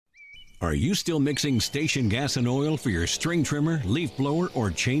Are you still mixing station gas and oil for your string trimmer, leaf blower, or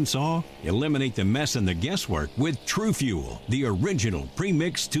chainsaw? Eliminate the mess and the guesswork with True Fuel, the original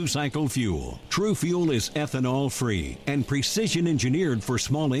pre-mixed two-cycle fuel. True Fuel is ethanol-free and precision-engineered for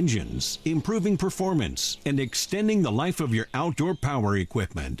small engines, improving performance and extending the life of your outdoor power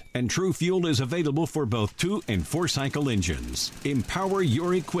equipment. And True Fuel is available for both 2- and 4-cycle engines. Empower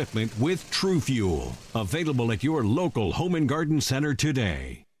your equipment with True Fuel. Available at your local Home and Garden Center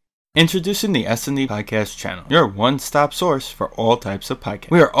today. Introducing the S&D Podcast channel, your one-stop source for all types of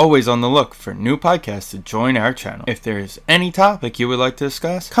podcasts. We are always on the look for new podcasts to join our channel. If there is any topic you would like to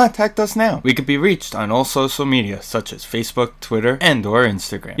discuss, contact us now. We can be reached on all social media such as Facebook, Twitter, and or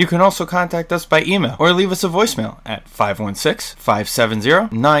Instagram. You can also contact us by email or leave us a voicemail at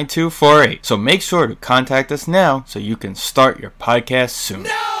 516-570-9248. So make sure to contact us now so you can start your podcast soon.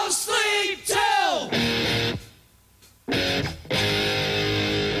 No sleep till!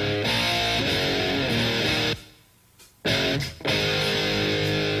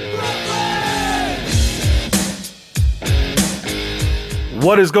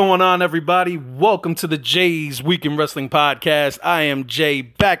 What is going on, everybody? Welcome to the Jay's Weekend Wrestling Podcast. I am Jay,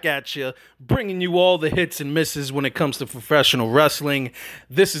 back at you, bringing you all the hits and misses when it comes to professional wrestling.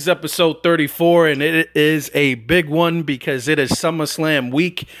 This is episode 34, and it is a big one because it is SummerSlam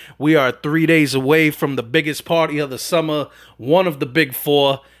week. We are 3 days away from the biggest party of the summer, one of the big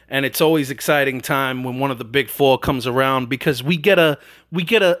four. And it's always exciting time when one of the big four comes around because we get a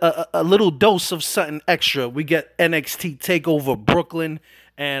little dose of something extra. We get NXT TakeOver Brooklyn,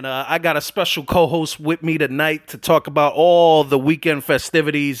 and I got a special co-host with me tonight to talk about all the weekend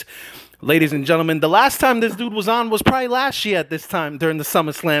festivities. Ladies and gentlemen, the last time this dude was on was probably last year at this time during the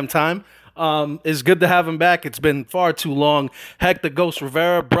SummerSlam time. It's good to have him back. It's been far too long. Hector Ghost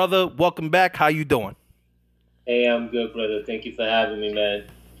Rivera, brother, welcome back. How you doing? Hey, I'm good, brother. Thank you for having me, man.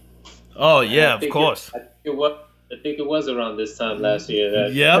 Oh yeah, of course. I think it was around this time last year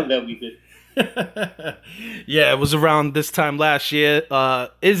that we did. Yeah, it was around this time last year.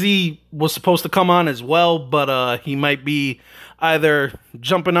 Izzy was supposed to come on as well, but he might be either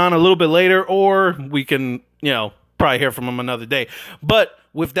jumping on a little bit later, or we can, probably hear from him another day. But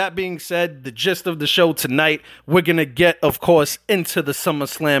with that being said, the gist of the show tonight, we're going to get, of course, into the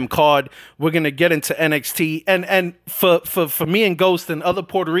SummerSlam card. We're going to get into NXT. And for me and Ghost and other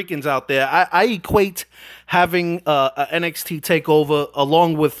Puerto Ricans out there, I equate having a NXT takeover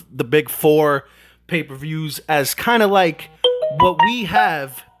along with the big four pay-per-views as kind of like what we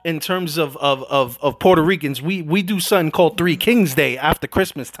have in terms of Puerto Ricans. We do something called Three Kings Day after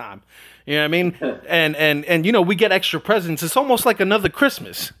Christmas time. You know what I mean? And we get extra presents. It's almost like another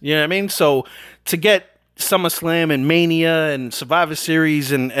Christmas. You know what I mean? So to get SummerSlam and Mania and Survivor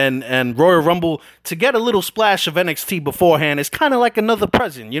Series and Royal Rumble, to get a little splash of NXT beforehand is kind of like another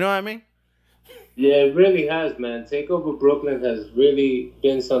present. You know what I mean? Yeah, it really has, man. TakeOver Brooklyn has really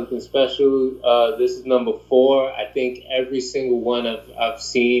been something special. This is number 4. I think every single one I've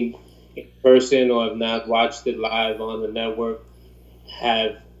seen in person or have not watched it live on the network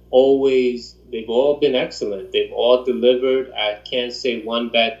they've all been excellent. They've all delivered. I can't say one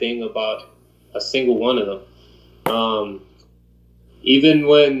bad thing about a single one of them. Even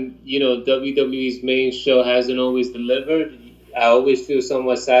when, WWE's main show hasn't always delivered, I always feel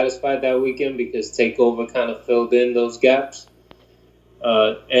somewhat satisfied that weekend because TakeOver kind of filled in those gaps.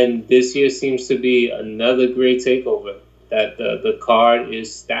 And this year seems to be another great TakeOver, that the card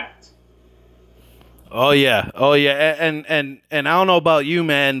is stacked. Oh yeah, and I don't know about you,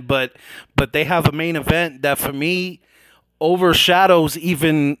 man, but they have a main event that for me overshadows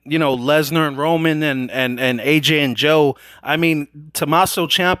even Lesnar and Roman and AJ and Joe. I mean, Tommaso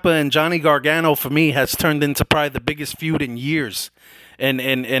Ciampa and Johnny Gargano for me has turned into probably the biggest feud in years,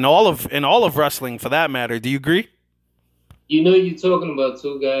 in all of wrestling for that matter. Do you agree? You're talking about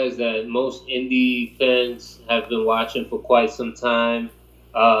two guys that most indie fans have been watching for quite some time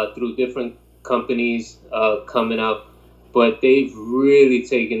through different companies coming up, but they've really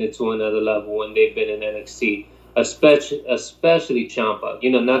taken it to another level when they've been in NXT, especially Ciampa.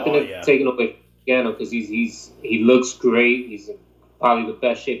 Nothing taken away from Gargano because he looks great. He's in probably the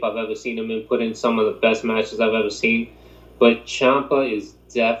best shape I've ever seen him in, put in some of the best matches I've ever seen. But Ciampa is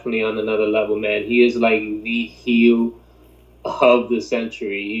definitely on another level, man. He is like the heel of the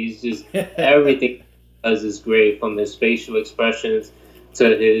century. He's just everything he does is great, from his facial expressions to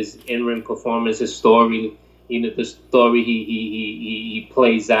his in-ring performance, his story, the story he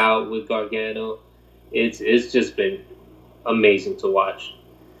plays out with Gargano. It's just been amazing to watch.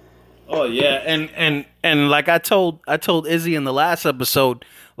 Oh yeah, and like I told Izzy in the last episode,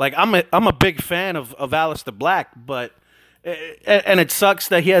 like I'm a big fan of Aleister Black, but and it sucks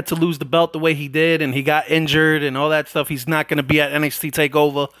that he had to lose the belt the way he did, and he got injured and all that stuff. He's not going to be at NXT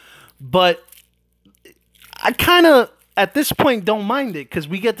TakeOver, but I kind of at this point don't mind it because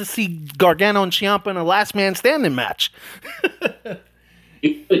we get to see Gargano and Ciampa in a last man standing match.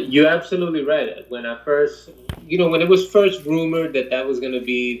 You're absolutely right. When I first, when it was first rumored that was going to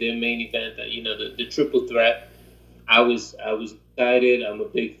be the main event, the triple threat, I was excited. I'm a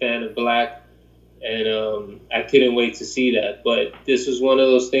big fan of Black, and I couldn't wait to see that. But this was one of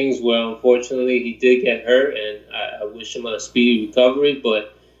those things where, unfortunately, he did get hurt, and I wish him a speedy recovery.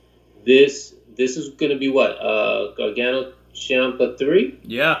 But this is going to be what Gargano Ciampa 3.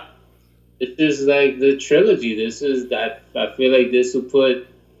 Yeah. This is like the trilogy. This is that. I feel like this will put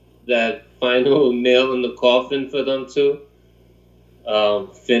that final nail in the coffin for them to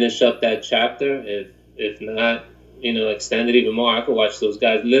finish up that chapter. If not, extend it even more. I could watch those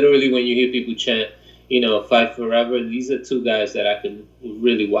guys. Literally, when you hear people chant, fight forever. These are two guys that I could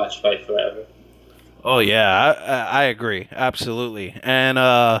really watch fight forever. Oh, yeah, I agree. Absolutely. And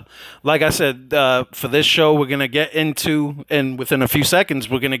like I said, for this show, we're going to get into, and within a few seconds,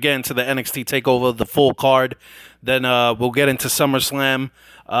 we're going to get into the NXT TakeOver, the full card. Then we'll get into SummerSlam.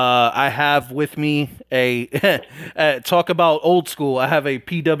 I have with me talk about old school. I have a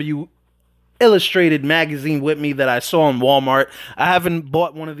PW Illustrated magazine with me that I saw in Walmart. I haven't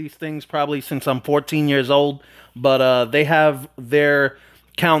bought one of these things probably since I'm 14 years old, but they have their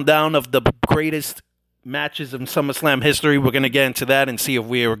countdown of the greatest matches in SummerSlam history. We're going to get into that and see if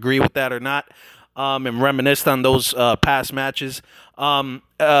we agree with that or not, and reminisce on those past matches.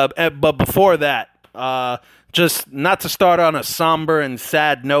 But before that, just not to start on a somber and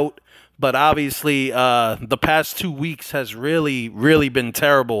sad note, but obviously the past 2 weeks has really, really been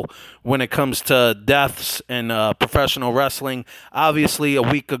terrible when it comes to deaths in professional wrestling. Obviously, a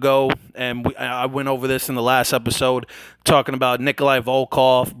week ago, and I went over this in the last episode, talking about Nikolai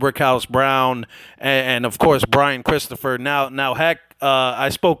Volkov, Brickhouse Brown, and of course, Brian Christopher. Now, heck, I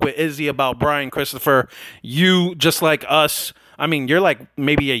spoke with Izzy about Brian Christopher. You, just like us, I mean, you're like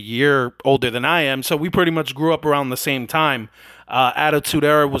maybe a year older than I am, so we pretty much grew up around the same time. Attitude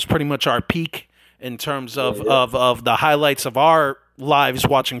Era was pretty much our peak in terms of the highlights of our lives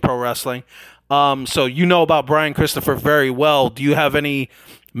watching pro wrestling. So you know about Brian Christopher very well. Do you have any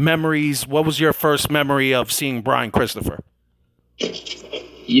memories? What was your first memory of seeing Brian Christopher?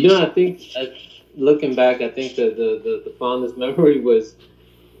 I think looking back, I think the fondest memory was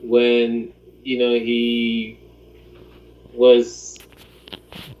when he was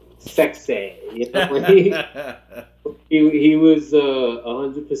sexy. When he was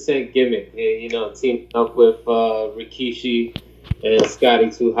 100% gimmick. Teaming up with Rikishi and Scotty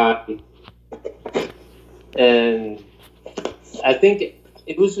 2 Hotty. And I think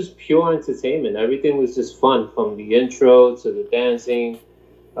it was just pure entertainment. Everything was just fun, from the intro to the dancing,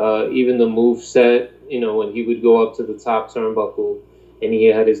 even the move set. When he would go up to the top turnbuckle and he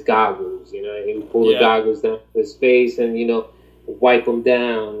had his goggles, and he would pull the goggles down his face and wipe them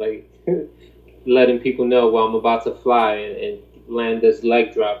down, like letting people know, well, I'm about to fly, and land this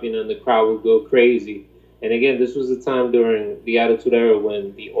leg drop, and the crowd would go crazy. And again, this was a time during the Attitude Era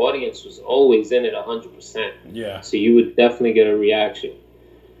when the audience was always in it 100%. Yeah. So you would definitely get a reaction.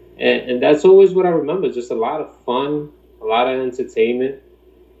 And that's always what I remember, just a lot of fun, a lot of entertainment.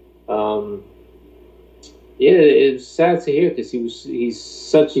 It's sad to hear because he's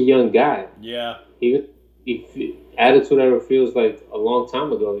such a young guy. Yeah. Attitude Era feels like a long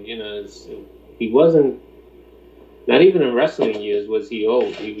time ago. He wasn't, not even in wrestling years was he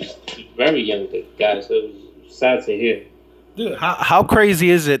old. He was very young guy, so it was sad to hear. Dude, how crazy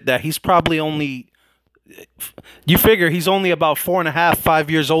is it that he's probably only, you figure he's only about 4.5,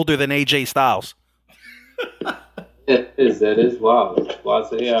 5 years older than AJ Styles. That is wild. It's wild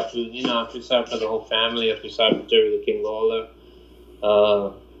to hear. I feel sorry for the whole family. I feel sorry for Jerry the King Lawler.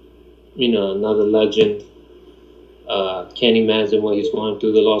 Another legend. Can't imagine what he's going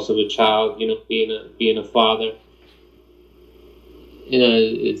through, the loss of a child, being a father.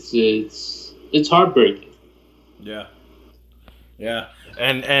 It's heartbreaking. Yeah. Yeah.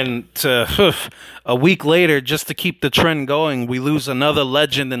 And to a week later, just to keep the trend going, we lose another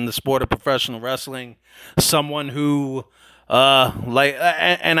legend in the sport of professional wrestling, someone who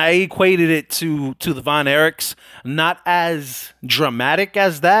and I equated it to the Von Erichs, not as dramatic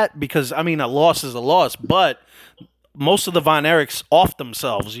as that, because a loss is a loss, but most of the Von Erichs off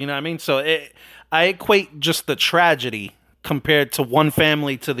themselves, you know what I mean? So I equate just the tragedy compared to one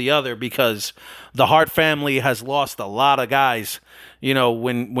family to the other, because the Hart family has lost a lot of guys.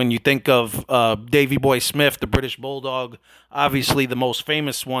 When you think of Davey Boy Smith, the British Bulldog, obviously the most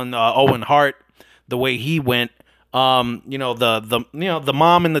famous one, Owen Hart, the way he went. The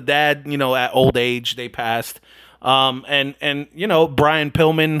mom and the dad, at old age they passed. And Brian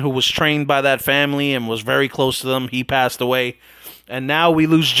Pillman, who was trained by that family and was very close to them, he passed away. And now we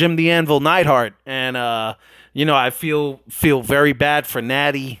lose Jim the Anvil Neidhart. And I feel very bad for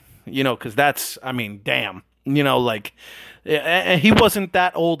Natty, because that's, damn, and he wasn't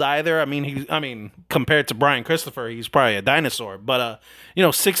that old either. Compared to Brian Christopher, he's probably a dinosaur. But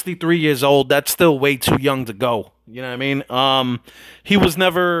 63 years old, that's still way too young to go. You know what I mean? He was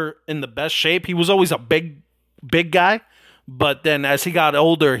never in the best shape. He was always a big guy, but then as he got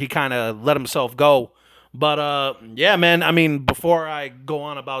older, he kind of let himself go. But yeah, man. Before I go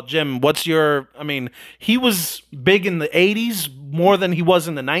on about Jim, he was big in the 80s more than he was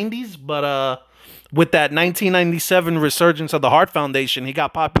in the 90s, but with that 1997 resurgence of the Hart Foundation, he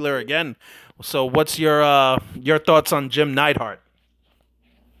got popular again. So what's your thoughts on Jim Neidhart?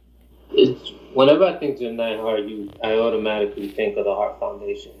 Whenever I think Jim Neidhart, I automatically think of the Hart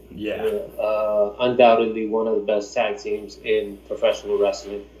Foundation. Yeah. Undoubtedly one of the best tag teams in professional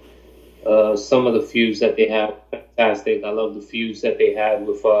wrestling. Some of the feuds that they have, fantastic. I love the feuds that they had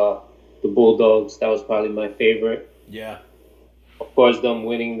with the Bulldogs. That was probably my favorite. Yeah. Of course, them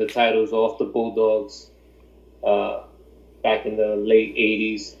winning the titles off the Bulldogs back in the late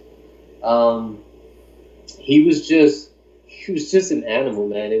 80s. He was just an animal,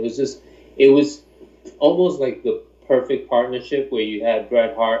 man. It was almost like the perfect partnership where you had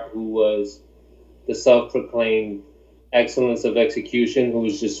Bret Hart, who was the self-proclaimed excellence of execution, who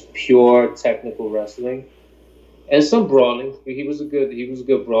was just pure technical wrestling, and some brawling. He was a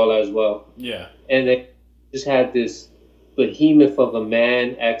good brawler as well. Yeah. And they just had this behemoth of a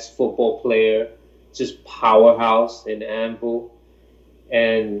man, ex-football player, just powerhouse in Anvil.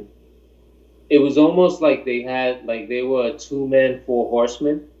 And it was almost like they were a two-man, four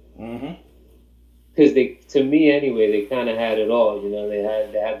horsemen. Mm-hmm. Because to me anyway, they kind of had it all. They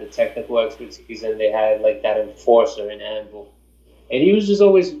had the technical expertise, and they had like that enforcer in Anvil. And he was just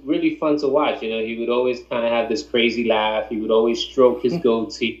always really fun to watch. He would always kind of have this crazy laugh. He would always stroke his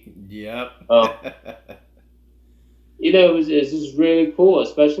goatee. Yep. It was just really cool,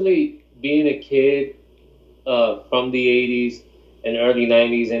 especially being a kid from the 80s and early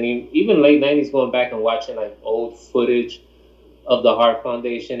 90s, and even late 90s, going back and watching like old footage of the Hart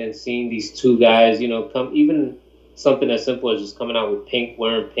Foundation and seeing these two guys, come, even something as simple as just coming out with pink,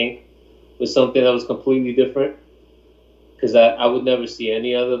 wearing pink, was something that was completely different. Because I would never see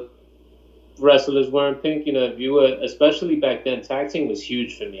any other wrestlers wearing pink. If you were, especially back then, tag team was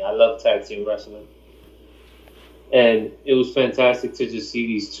huge for me. I love tag team wrestling. And it was fantastic to just see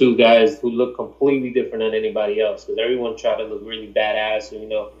these two guys who look completely different than anybody else. Because everyone tried to look really badass,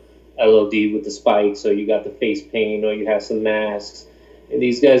 LOD with the spikes, or you got the face paint, or you have some masks. And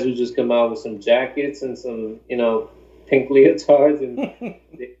these guys would just come out with some jackets and some, pink leotards, and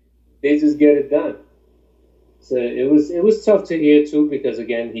they just get it done. So it was tough to hear too, because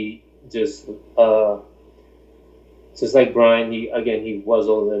again, he just like Brian, he was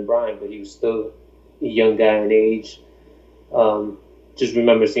older than Brian, but he was still a young guy in age. Just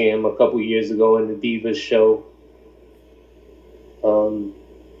remember seeing him a couple years ago in the Divas show.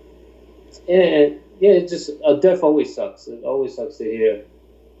 And yeah, it just death always sucks. It always sucks to hear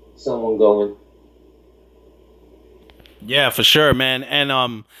someone going. Yeah, for sure, man.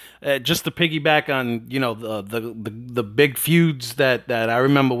 And just to piggyback on the big feuds that I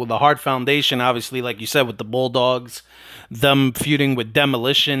remember with the Hart Foundation, obviously, like you said, with the Bulldogs, them feuding with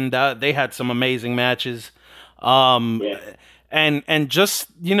Demolition, they had some amazing matches. Yeah. And just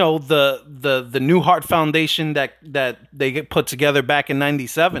the new Hart Foundation that they put together back in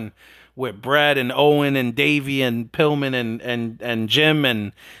 '97. With Brad and Owen and Davey and Pillman and Jim,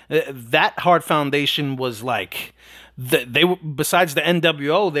 and that Hart Foundation was like they were, besides the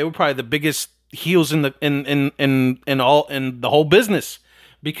NWO, they were probably the biggest heels in the whole business,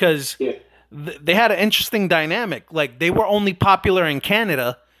 because they had an interesting dynamic. Like, they were only popular in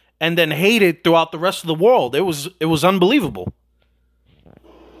Canada and then hated throughout the rest of the world. It was unbelievable.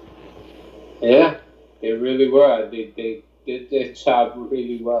 Yeah, they really were. They did their job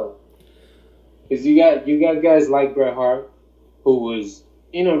really well. Because you got guys like Bret Hart, who was,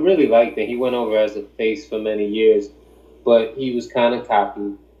 really liked it. He went over as a face for many years, but he was kind of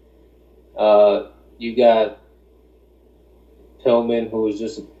cocky. You got Pillman, who was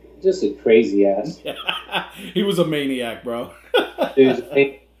just a crazy ass. He was a maniac, bro.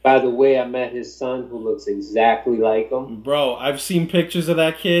 By the way, I met his son, who looks exactly like him. Bro, I've seen pictures of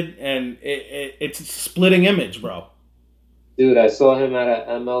that kid, and it's a splitting image, bro. Dude, I saw him at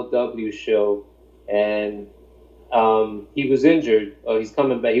an MLW show, and He was injured, or he's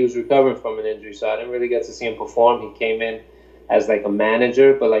coming back. He was recovering from an injury, so I didn't really get to see him perform. He came in as like a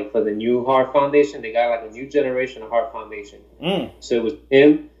manager, but like for the new Hart Foundation, they got like a new generation of Hart Foundation. So it was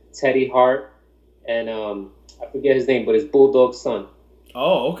him, Teddy Hart, and I forget his name, but his bulldog son.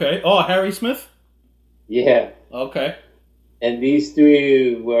 Oh, okay. Oh, Harry Smith? Yeah. Okay. And these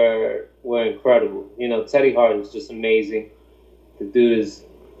three were incredible. You know, Teddy Hart was just amazing. The dude is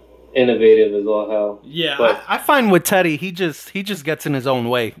innovative as all hell. Yeah, but I find with Teddy, he just gets in his own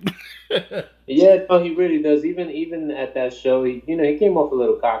way. Yeah, no, he really does. Even at that show, he came off a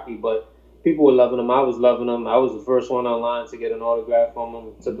little cocky, but people were loving him. I was loving him. I was the first one online to get an autograph from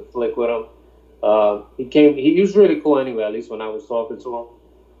him. Took a flick with him. He was really cool anyway, at least when I was talking to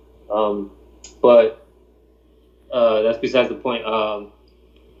him. But that's besides the point.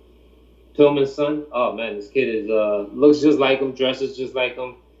 Pillman's son, oh man, this kid is looks just like him, dresses just like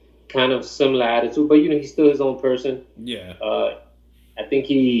him, kind of similar attitude, but he's still his own person. Yeah. I think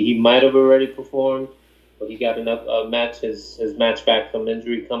he might have already performed, but he got his match back from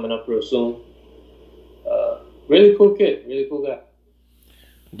injury coming up real soon. Really cool kid, really cool guy.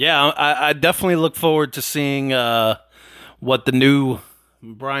 Yeah, I definitely look forward to seeing what the new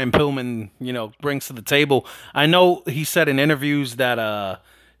Brian Pillman, brings to the table. I know he said in interviews that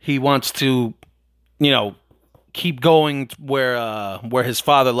he wants to, keep going where his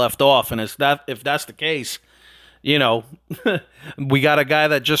father left off, and if that's the case, we got a guy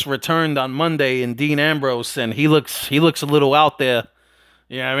that just returned on Monday in Dean Ambrose, and he looks a little out there.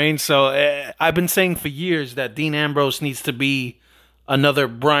 You know what I mean? So I've been saying for years that Dean Ambrose needs to be another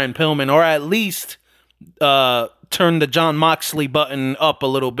Brian Pillman, or at least turn the Jon Moxley button up a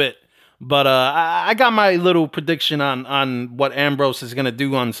little bit. But I got my little prediction on what Ambrose is going to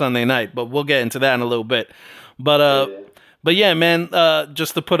do on Sunday night, but we'll get into that in a little bit. But yeah, man,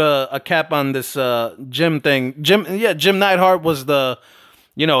 just to put a cap on this Jim thing. Jim Neidhart was the,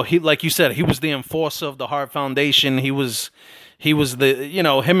 he, like you said, he was the enforcer of the Hart Foundation. He was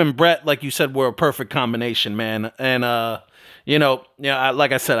the, him and Brett, like you said, were a perfect combination, man. And,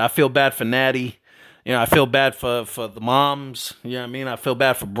 like I said, I feel bad for Natty. I feel bad for the moms. You know what I mean? I feel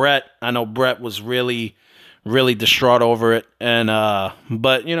bad for Brett. I know Brett was really, really distraught over it. And,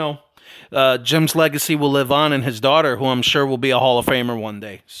 but, Jim's legacy will live on in his daughter, who I'm sure will be a Hall of Famer one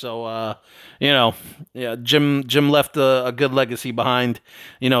day. So, Jim left a good legacy behind.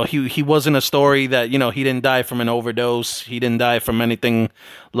 He wasn't a story that, he didn't die from an overdose. He didn't die from anything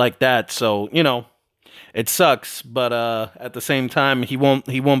like that. So, it sucks. But at the same time, he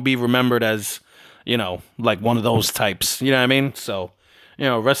won't be remembered as, like one of those types. You know what I mean? So,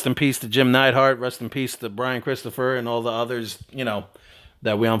 rest in peace to Jim Neidhart. Rest in peace to Brian Christopher and all the others,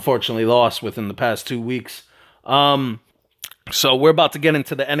 that we unfortunately lost within the past 2 weeks. So we're about to get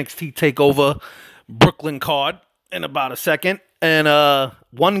into the NXT TakeOver Brooklyn card in about a second. And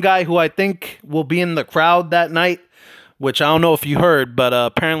one guy who I think will be in the crowd that night, which I don't know if you heard, but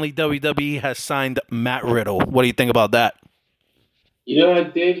apparently WWE has signed Matt Riddle. What do you think about that? I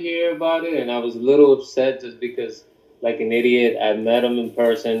did hear about it, and I was a little upset just because, like an idiot, I met him in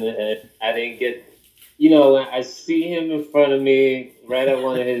person, and I didn't get... I see him in front of me right at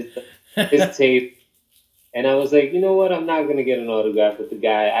one of his tape, and I was like, you know what? I'm not going to get an autograph with the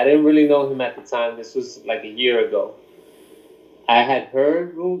guy. I didn't really know him at the time. This was like a year ago. I had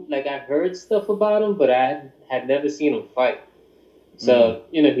heard stuff about him, but I had never seen him fight. So,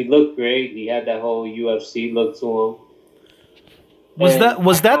 he looked great. He had that whole UFC look to him. Was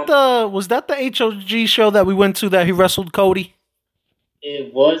that the HOG show that we went to that he wrestled Cody?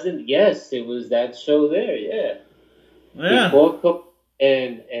 It wasn't. Yes, it was that show there. Yeah. Before,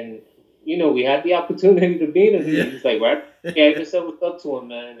 and we had the opportunity to beat him. Yeah. He's like, right? Yeah, I just said what's up to him,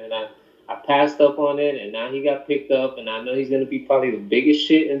 man. And I passed up on it, and now he got picked up, and I know he's gonna be probably the biggest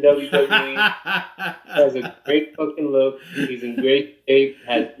shit in WWE. Has a great fucking look. He's in great shape.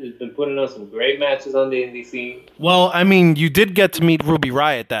 Has been putting on some great matches on the indie scene. Well, I mean, you did get to meet Ruby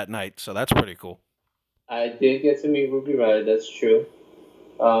Riott that night, so that's pretty cool. I did get to meet Ruby Riott. That's true.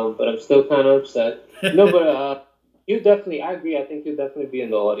 But I'm still kind of upset. No, but I agree. I think he'll definitely be in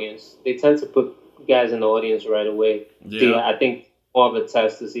the audience. They tend to put guys in the audience right away. Yeah. See, I think more of a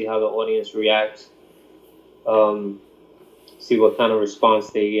test to see how the audience reacts. See what kind of response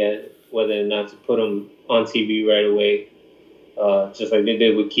they get, whether or not to put them on TV right away. Just like they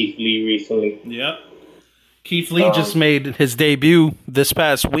did with Keith Lee recently. Yep. Keith Lee just made his debut this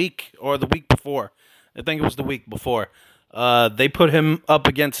past week, or the week before. I think it was the week before. They put him up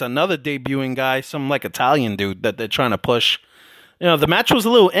against another debuting guy, some like Italian dude that they're trying to push. The match was a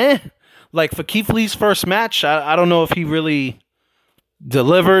little Like for Keith Lee's first match, I don't know if he really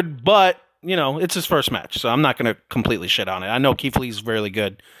delivered, but it's his first match, so I'm not gonna completely shit on it. I know Keith Lee's really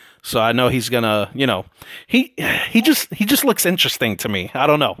good, so I know he's gonna, he just looks interesting to me. I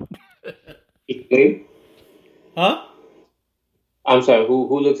don't know. Keith Lee? Huh? I'm sorry.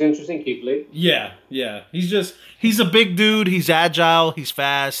 Who looks interesting? Keith Lee? Yeah. He's a big dude. He's agile. He's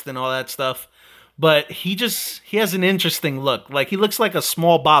fast and all that stuff. But he has an interesting look. Like, he looks like a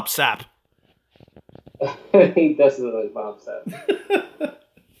small Bob Sapp. He does look like Bob Sapp.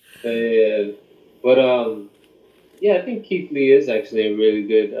 Yeah. But, I think Keith Lee is actually a really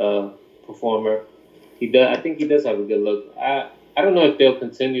good performer. I think he does have a good look. I don't know if they'll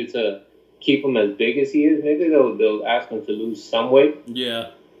continue to keep him as big as he is. Maybe they'll ask him to lose some weight.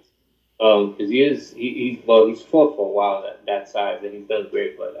 Yeah. Because he's fought for a while at that size and he's done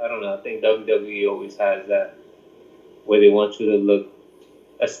great. But I don't know. I think WWE always has that where they want you to look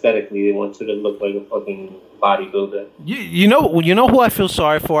aesthetically. They want you to look like a fucking bodybuilder. You know who I feel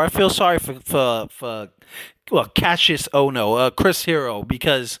sorry for? I feel sorry for Cassius Ono, Chris Hero,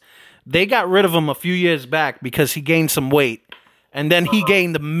 because they got rid of him a few years back because he gained some weight, and then he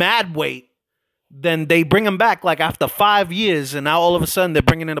gained mad weight. Then they bring him back like after 5 years, and now all of a sudden they're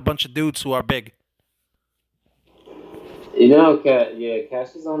bringing in a bunch of dudes who are big.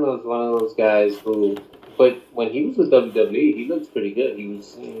 Cassius Ohno is one of those guys who, but when he was with WWE, he looked pretty good. He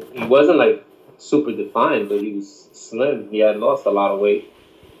wasn't like super defined, but he was slim. He had lost a lot of weight.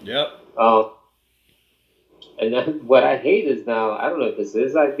 Yep. And then what I hate is now, I don't know if it's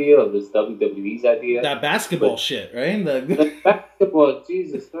his idea or if it's WWE's idea. That basketball shit, right? The basketball,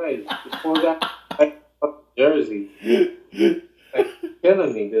 Jesus Christ. The poor guy jersey. Like,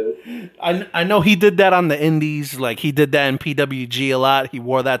 killing me, dude. I know he did that on the indies. Like, he did that in PWG a lot. He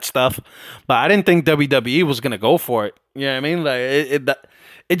wore that stuff. But I didn't think WWE was going to go for it. You know what I mean? Like,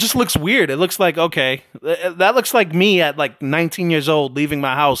 it just looks weird. It looks like, okay, that looks like me at like 19 years old leaving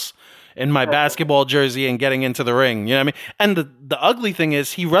my house in my basketball jersey and getting into the ring. You know what I mean? And the ugly thing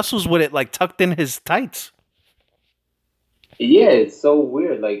is he wrestles with it like tucked in his tights. Yeah, it's so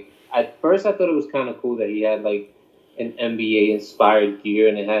weird. Like, at first I thought it was kind of cool that he had like an NBA inspired gear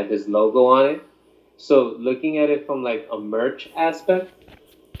and it had his logo on it. So looking at it from like a merch aspect,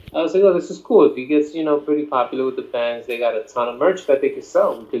 I was like, oh, this is cool. If he gets, pretty popular with the fans, they got a ton of merch that they could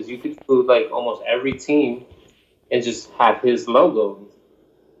sell because you could do like almost every team and just have his logo.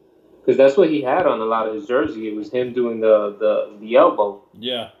 Because that's what he had on a lot of his jersey. It was him doing the elbow.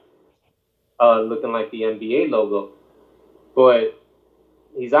 Yeah. Looking like the NBA logo. But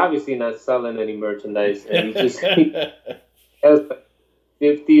he's obviously not selling any merchandise. And he has like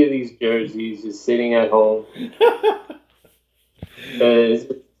 50 of these jerseys just sitting at home.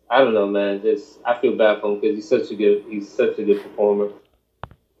 I don't know, man. I feel bad for him because he's such a good performer.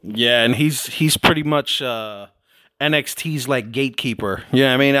 Yeah, and he's pretty much NXT's like gatekeeper. You know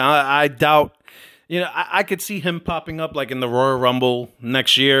what I mean? I doubt, I could see him popping up like in the Royal Rumble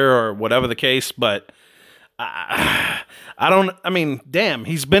next year or whatever the case, but damn,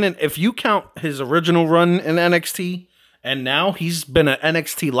 he's been in, if you count his original run in NXT, and now he's been an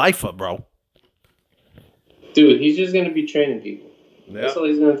NXT lifer, bro. Dude, he's just going to be training people. Yep. That's all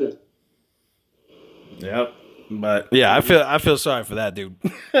he's going to do. Yep. But yeah, I feel sorry for that dude.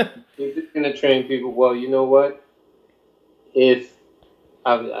 He's just going to train people. Well, you know what? If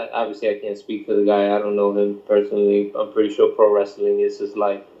obviously I can't speak for the guy. I don't know him personally. I'm pretty sure pro wrestling is his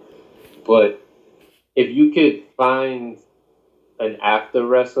life. But if you could find an after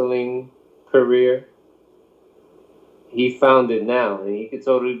wrestling career, he found it now, and he could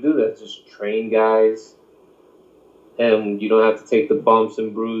totally do that. Just train guys, and you don't have to take the bumps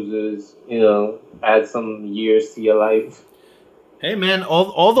and bruises. Add some years to your life. Hey man,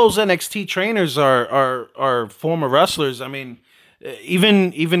 all those NXT trainers are former wrestlers. I mean,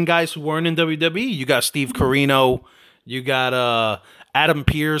 even guys who weren't in WWE. You got Steve Corino, you got Adam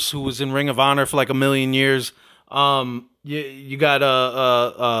Pearce, who was in Ring of Honor for like a million years. You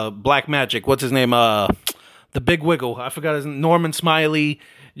got Black Magic. What's his name? The Big Wiggle. I forgot his name. Norman Smiley.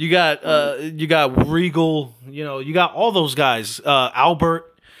 You got Regal. You got all those guys. Albert.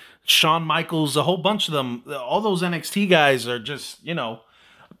 Shawn Michaels, a whole bunch of them, all those NXT guys are just,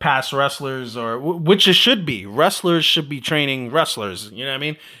 past wrestlers, or which it should be. Wrestlers should be training wrestlers. You know what I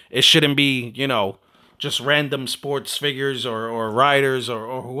mean? It shouldn't be, just random sports figures or riders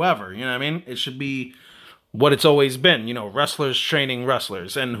or whoever. You know what I mean? It should be what it's always been. Wrestlers training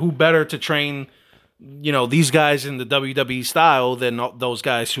wrestlers, and who better to train, these guys in the WWE style than those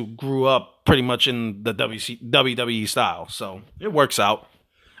guys who grew up pretty much in the WWE style. So it works out.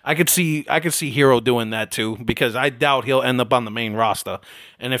 I could see Hero doing that too, because I doubt he'll end up on the main roster,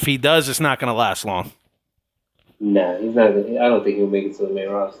 and if he does, it's not going to last long. Nah, he's not. I don't think he'll make it to the main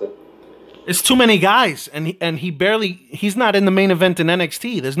roster. It's too many guys, and he's not in the main event in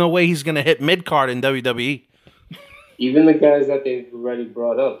NXT. There's no way he's gonna hit mid card in WWE. Even the guys that they've already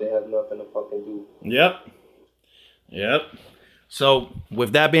brought up, they have nothing to fucking do. Yep. So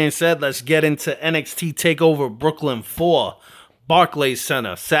with that being said, let's get into NXT Takeover Brooklyn 4, Barclays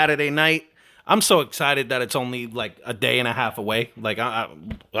Center, Saturday night. I'm so excited that it's only like a day and a half away. Like,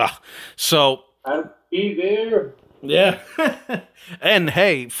 so I'll be there. Yeah. And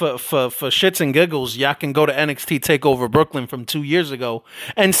hey, for shits and giggles, y'all can go to NXT TakeOver Brooklyn from 2 years ago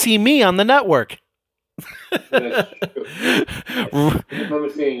and see me on the network. That's true. I remember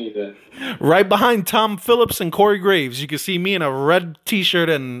seeing you there. Right behind Tom Phillips and Corey Graves. You can see me in a red t-shirt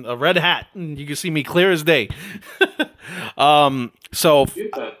and a red hat. And you can see me clear as day. So,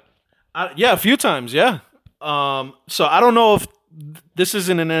 a few times, yeah. So I don't know if this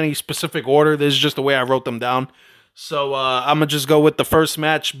isn't in any specific order. This is just the way I wrote them down. So I'm going to just go with the first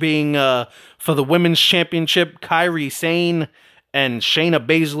match being for the Women's Championship, Kairi Sane and Shayna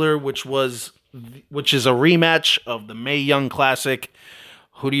Baszler, which is a rematch of the Mae Young Classic.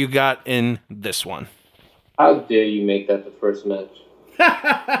 Who do you got in this one? How dare you make that the first match?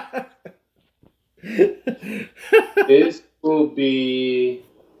 This will be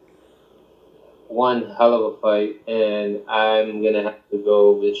one hell of a fight, and I'm going to have to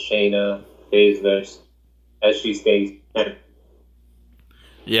go with Shayna Baszler as she stays.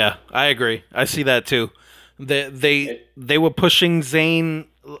 Yeah, I agree. I see that too. They were pushing Zayn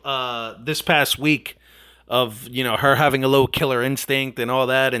this past week of, you know, her having a little killer instinct and all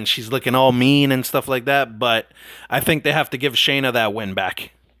that, and she's looking all mean and stuff like that, but I think they have to give Shayna that win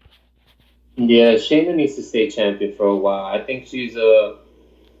back. Yeah, Shayna needs to stay champion for a while. I think she's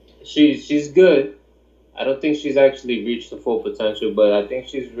good. I don't think she's actually reached the full potential, but I think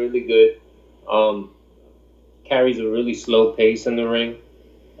she's really good. Carries a really slow pace in the ring,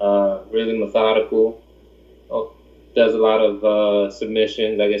 really methodical. Does a lot of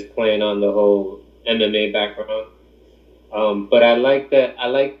submissions, I guess, playing on the whole MMA background. But I like that. I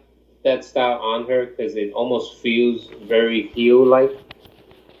like that style on her because it almost feels very heel-like.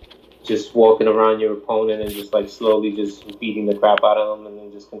 Just walking around your opponent and just like slowly just beating the crap out of them and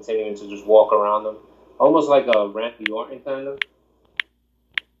then just continuing to just walk around them. Almost like a Randy Orton kind of.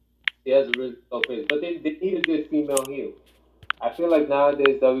 He has a really slow pace. But they need a good female heel. I feel like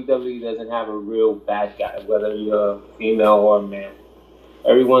nowadays WWE doesn't have a real bad guy, whether you're a female or a man.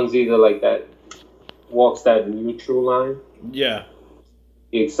 Everyone's either like that, walks that neutral line. Yeah.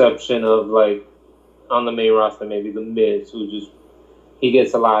 The exception of like on the main roster, maybe The Miz, he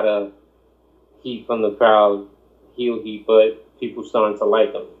gets a lot of heat from the crowd, heel heat, but people starting to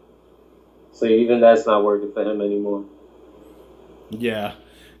like him. So even that's not working for him anymore. Yeah.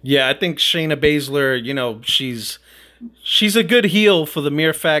 Yeah, I think Shayna Baszler, you know, she's a good heel for the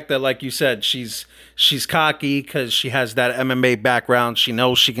mere fact that, like you said, she's cocky because she has that MMA background. She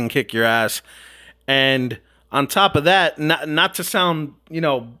knows she can kick your ass. And on top of that, not to sound, you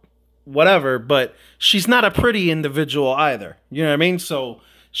know, whatever, but she's not a pretty individual either. You know what I mean? So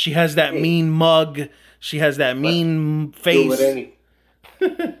she has that mean mug. She has that mean face.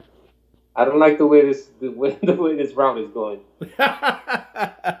 I don't like the way this route is going.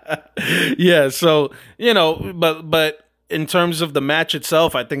 Yeah, so, you know, but in terms of the match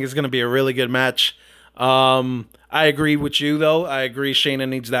itself, I think it's going to be a really good match. I agree with you, though. I agree Shayna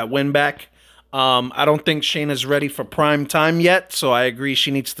needs that win back. I don't think Shayna's ready for prime time yet, so I agree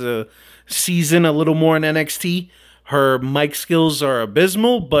she needs to season a little more in NXT. Her mic skills are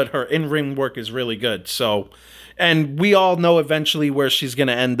abysmal, but her in-ring work is really good. So, and we all know eventually where she's going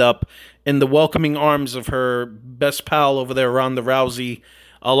to end up, in the welcoming arms of her best pal over there, Ronda Rousey,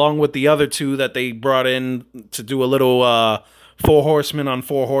 along with the other two that they brought in to do a little 4 horsemen on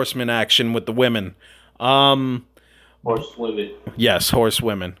 4 horsemen action with the women. Horsewomen. Yes,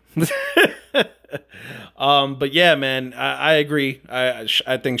 horsewomen. But yeah, man, I agree. I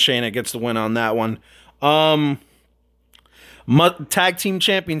think Shayna gets the win on that one. Tag Team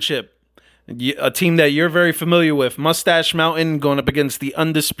Championship. A team that you're very familiar with. Mustache Mountain going up against the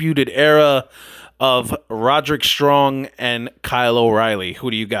Undisputed Era of Roderick Strong and Kyle O'Reilly.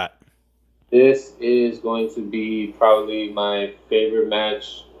 Who do you got? This is going to be probably my favorite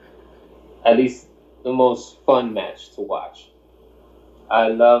match. At least the most fun match to watch. I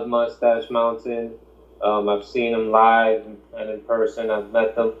love Mustache Mountain. I've seen them live and in person. I've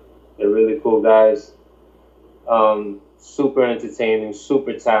met them. They're really cool guys. Super entertaining,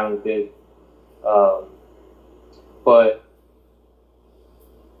 super talented. But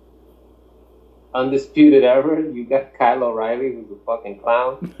Undisputed Era, you got Kyle O'Reilly, who's a fucking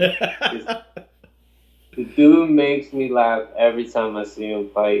clown. The dude makes me laugh every time I see him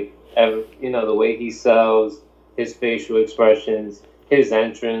fight. The way he sells, his facial expressions, his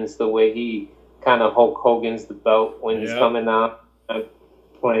entrance, the way he kind of Hulk Hogan's the belt when he's coming out and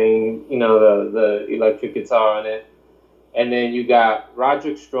playing, the electric guitar on it. And then you got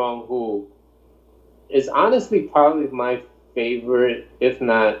Roderick Strong, who is honestly probably my favorite, if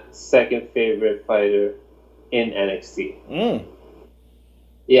not second favorite fighter in NXT.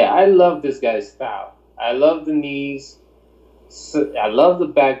 Yeah, I love this guy's style. I love the knees. I love the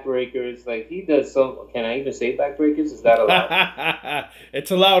backbreakers. Like, he does some... Can I even say backbreakers? Is that allowed?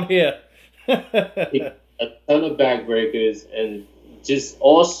 It's allowed here. A ton of backbreakers and just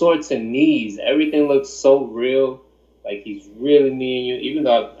all sorts of knees. Everything looks so real. Like, he's really kneeing you. Even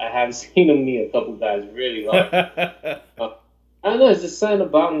though I have seen him knee a couple guys really hard. I don't know. It's just something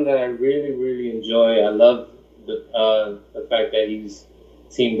about him that I really, really enjoy. I love the fact that he's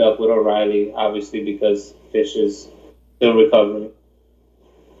teamed up with O'Reilly, obviously, because Fish is still recovering.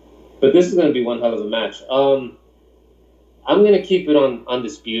 But this is going to be one hell of a match. I'm going to keep it on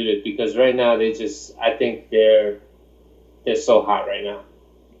Undisputed because right now I think they're so hot right now.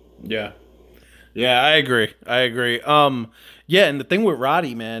 Yeah. Yeah, I agree. Yeah, and the thing with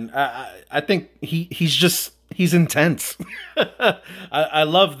Roddy, man, I think he's intense. I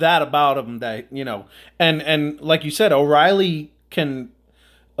love that about him, that, and like you said, O'Reilly can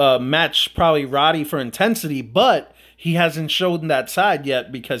match probably Roddy for intensity, but he hasn't shown that side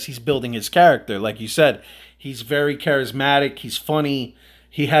yet because he's building his character. Like you said, he's very charismatic, he's funny,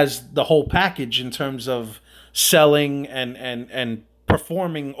 he has the whole package in terms of selling and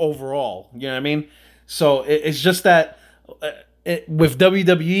performing overall. You know what I mean? So it's just that with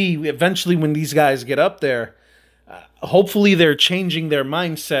WWE, eventually when these guys get up there, hopefully they're changing their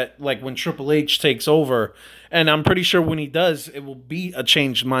mindset, like when Triple H takes over. And I'm pretty sure when he does, it will be a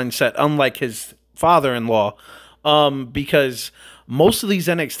changed mindset, unlike his father-in-law. Because most of these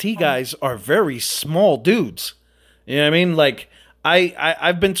NXT guys are very small dudes. You know what I mean? Like,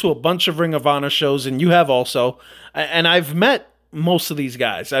 I've been to a bunch of Ring of Honor shows, and you have also. And I've met most of these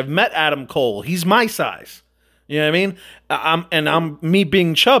guys. I've met Adam Cole. He's my size. You know what I mean? I'm me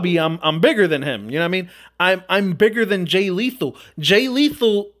being chubby, I'm bigger than him. You know what I mean? I'm bigger than Jay Lethal. Jay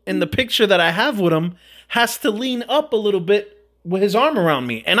Lethal, in the picture that I have with him, has to lean up a little bit with his arm around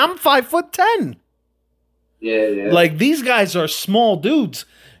me, and I'm 5'10". Yeah. Like, these guys are small dudes.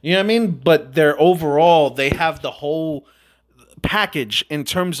 You know what I mean? But they have the whole package in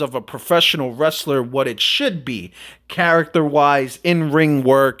terms of a professional wrestler, what it should be, character-wise, in-ring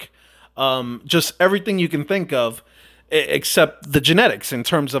work, just everything you can think of, except the genetics in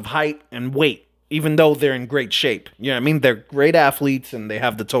terms of height and weight, even though they're in great shape. You know what I mean? They're great athletes, and they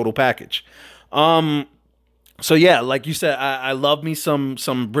have the total package. So yeah, like you said, I love me some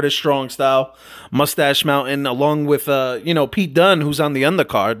British Strong Style, Mustache Mountain, along with Pete Dunne, who's on the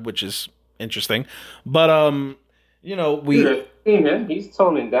undercard, which is interesting. But he's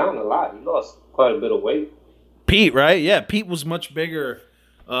toning down a lot. He lost quite a bit of weight. Pete, right? Yeah, Pete was much bigger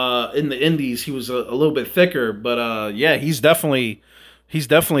in the Indies. He was a little bit thicker, but yeah, he's definitely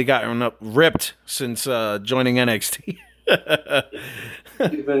gotten up ripped since joining NXT.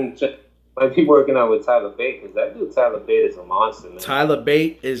 Might be working out with Tyler Bate, because that dude Tyler Bate is a monster, man. Tyler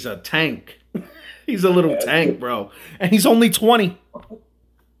Bate is a tank. He's a little tank, bro. And he's only 20.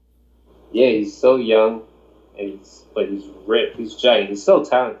 Yeah, he's so young, but he's ripped. He's giant. He's so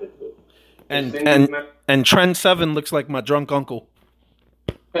talented, dude. And Trent Seven looks like my drunk uncle.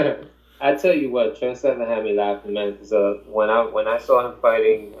 I tell you what, Trent Seven had me laughing, man, because when I saw him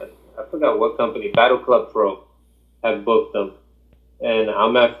fighting, I forgot what company, Battle Club Pro, had booked him. And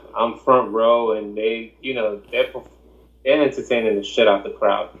I'm front row, and they're entertaining the shit out the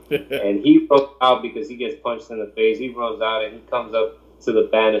crowd. And he rolls out because he gets punched in the face. He rolls out and he comes up to the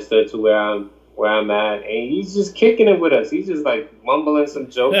banister to where I'm at, and he's just kicking it with us. He's just like mumbling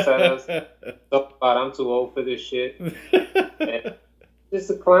some jokes at us. Talk about I'm too old for this shit. And just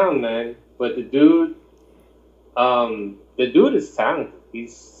a clown, man. But the dude is talented.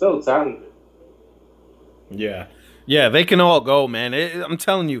 He's so talented. Yeah. Yeah, they can all go, man. I'm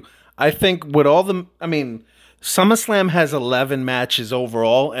telling you, I think with all SummerSlam has 11 matches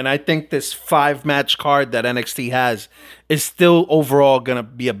overall, and I think this 5-match card that NXT has is still overall going to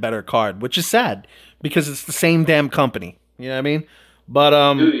be a better card, which is sad because it's the same damn company. You know what I mean?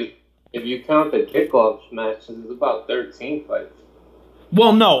 But dude, if you count the kickoff matches, it's about 13 fights.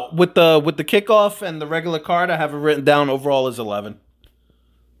 Well, no, with the kickoff and the regular card, I have it written down overall as 11.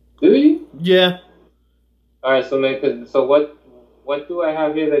 Do you? Yeah. All right, so man, so what do I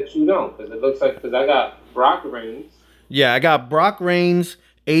have here that you don't? Because it looks like I got Brock Reigns. Yeah, I got Brock Reigns,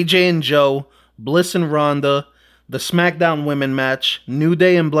 AJ and Joe, Bliss and Ronda, the SmackDown Women match, New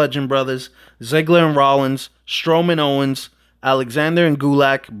Day and Bludgeon Brothers, Ziggler and Rollins, Strowman Owens, Alexander and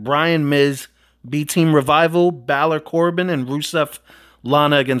Gulak, Bryan Miz, B-Team Revival, Balor Corbin, and Rusev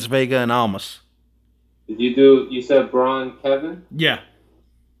Lana against Vega and Almas. You said Braun Kevin? Yeah.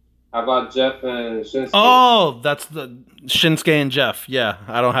 How about Jeff and Shinsuke? Oh, that's the Shinsuke and Jeff. Yeah,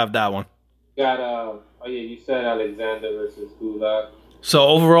 I don't have that one. You said Alexander versus Gulak. So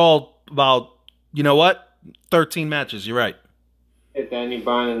overall, about, you know what? 13 matches, you're right. Danny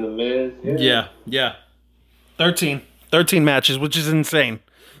Bryan and The Miz. Yeah. 13 matches, which is insane.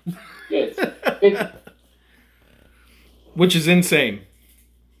 Yes. Which is insane.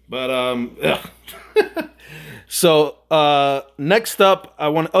 But, So, next up,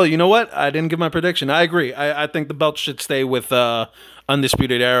 you know what? I didn't give my prediction. I agree. I think the belt should stay with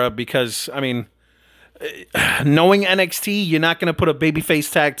Undisputed Era because, I mean, knowing NXT, you're not going to put a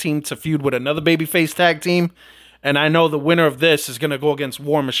babyface tag team to feud with another babyface tag team. And I know the winner of this is going to go against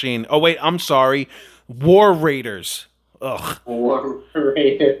War Machine. Oh, wait, I'm sorry. War Raiders. Ugh. War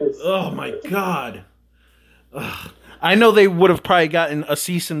Raiders. Oh, my God. Ugh. I know they would have probably gotten a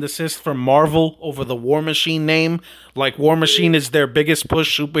cease and desist from Marvel over the War Machine name. Like, War Machine is their biggest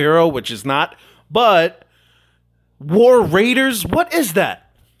push superhero, which is not. But War Raiders, what is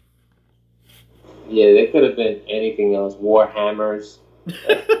that? Yeah, they could have been anything else. War Hammers.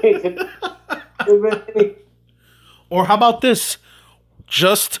 Or how about this?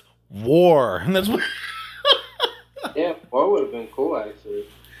 Just War. And that's what. Yeah, War would have been cool, actually.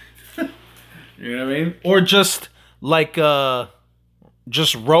 You know what I mean? Or just like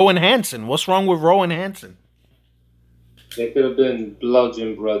just Rowan Hansen. What's wrong with Rowan Hansen? They could have been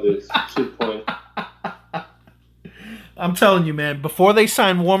Bludgeon Brothers 2.0. I'm telling you, man, before they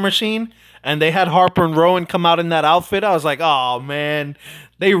signed War Machine and they had Harper and Rowan come out in that outfit, I was like, oh, man,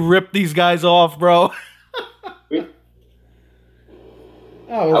 they ripped these guys off, bro.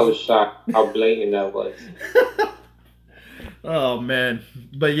 I was shocked how blatant that was. Oh, man.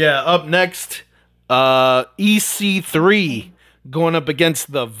 But yeah, up next, EC3 going up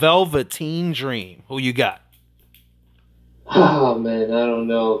against the Velveteen Dream. Who you got? Oh, man, I don't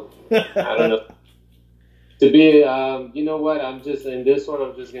know. To be, you know what? In this one,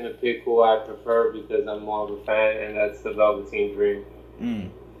 I'm just going to pick who I prefer because I'm more of a fan, and that's the Velveteen Dream.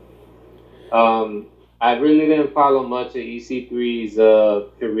 I really didn't follow much of EC3's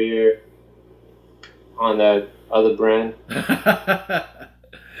career on that other brand.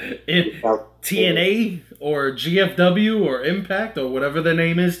 TNA or GFW or Impact or whatever their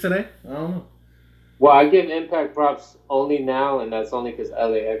name is today? I don't know. Well, I give Impact props only now, and that's only because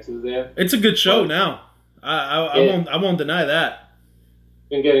LAX is there. It's a good show now. I won't deny that.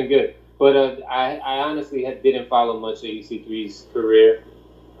 Been getting good. But I honestly didn't follow much of EC3's career.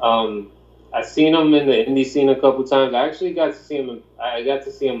 I've seen him in the indie scene a couple times. I actually got to see him. I got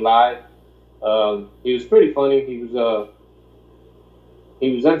to see him live. He was pretty funny. He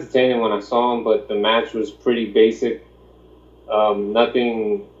was entertaining when I saw him, but the match was pretty basic.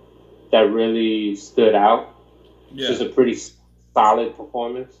 Nothing that really stood out. Yeah. It's just a pretty solid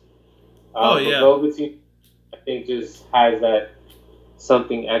performance. Yeah. Velveteen, I think, just has that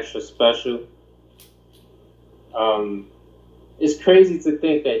something extra special. It's crazy to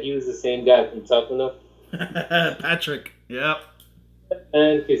think that he was the same guy from Tough Enough. Patrick, yep.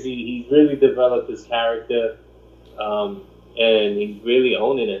 And because he really developed his character, and he's really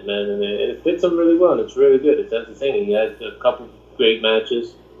owning it, man. And it fits him really well, and it's really good. It's entertaining. He has a couple great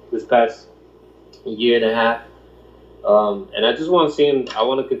matches this past year and a half. And I just want to see him. I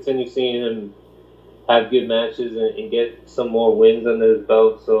want to continue seeing him have good matches and get some more wins under his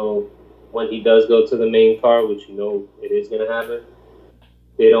belt. So when he does go to the main card, which you know it is going to happen,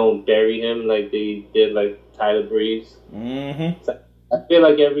 they don't bury him like they did like Tyler Breeze. Mm-hmm. So I feel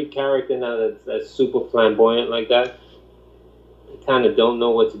like every character now that's super flamboyant like that, they kind of don't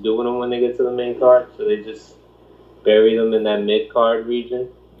know what to do with them when they get to the main card. So they just bury them in that mid card region.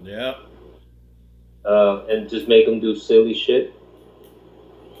 Yeah. And just make them do silly shit.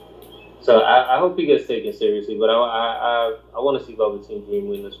 So I hope he gets taken seriously, but I want to see Velveteen Dream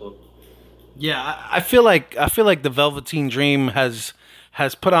win this one. Yeah, I feel like the Velveteen Dream has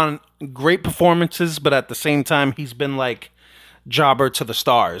put on great performances, but at the same time he's been like jobber to the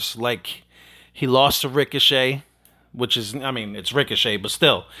stars. Like he lost to Ricochet, which is, I mean, it's Ricochet, but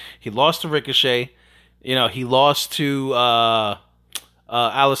still he lost to Ricochet. You know, he lost to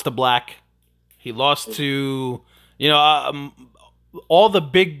Aleister Black. He lost to, you know, all the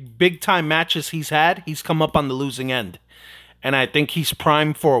big time matches he's had, he's come up on the losing end. And I think he's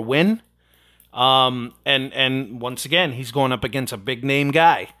primed for a win. And once again, he's going up against a big name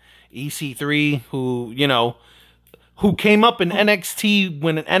guy. EC3, who came up in NXT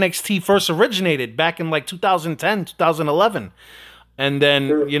when NXT first originated back in like 2010, 2011. And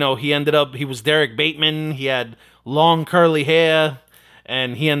then, he was Derek Bateman. He had long curly hair,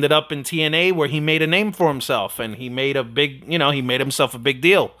 and he ended up in TNA where he made a name for himself, and he made himself a big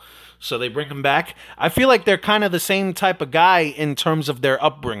deal. So they bring him back. I feel like they're kind of the same type of guy in terms of their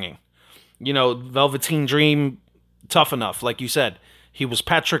upbringing. Velveteen Dream, tough enough, like you said. He was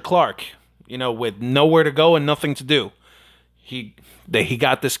Patrick Clark, with nowhere to go and nothing to do. He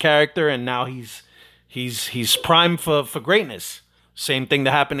got this character, and now he's primed for greatness. Same thing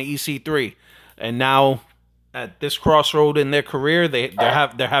that happened to EC3, and now at this crossroad in their career, they're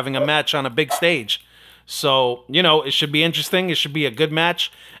having a match on a big stage. So it should be interesting. It should be a good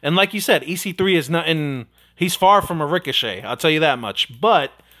match. And like you said, EC3 is nothing. He's far from a Ricochet. I'll tell you that much.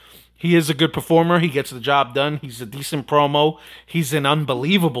 But he is a good performer. He gets the job done. He's a decent promo. He's in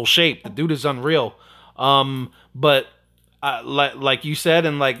unbelievable shape. The dude is unreal. But like you said,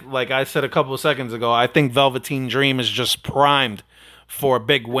 and like I said a couple of seconds ago, I think Velveteen Dream is just primed for a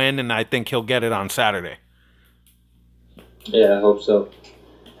big win, and I think he'll get it on Saturday. Yeah, I hope so.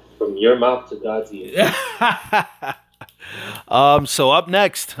 From your mouth to God's ears. So up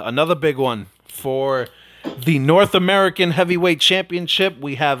next, another big one for the North American Heavyweight Championship.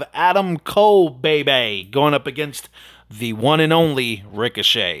 We have Adam Cole, baby, going up against the one and only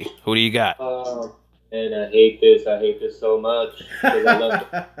Ricochet. Who do you got? And I hate this. I hate this so much. I love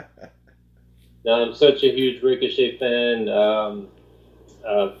it. Now, I'm such a huge Ricochet fan.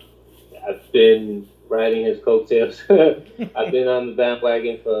 I've been riding his coattails. I've been on the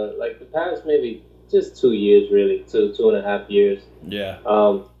bandwagon for like the past maybe just 2 years, really, 2.5 years. Yeah.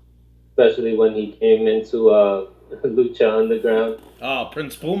 Especially when he came into Lucha Underground. Oh,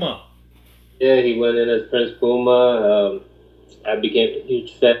 Prince Puma. Yeah, he went in as Prince Puma. I became a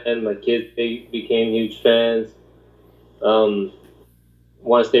huge fan. My kids, they became huge fans.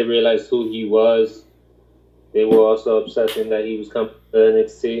 Once they realized who he was, they were also obsessing that he was coming to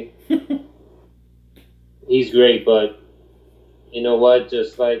NXT. He's great, but you know what?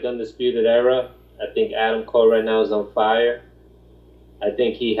 Just like Undisputed Era, I think Adam Cole right now is on fire. I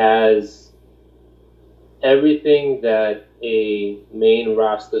think he has everything that a main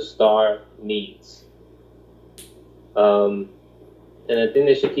roster star needs. And I think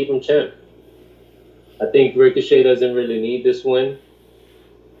they should keep him champ. I think Ricochet doesn't really need this win.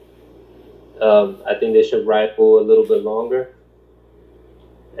 I think they should rifle a little bit longer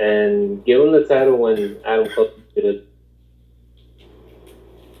and give him the title when Adam Cole did it.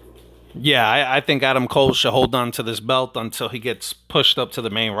 Yeah, I think Adam Cole should hold on to this belt until he gets pushed up to the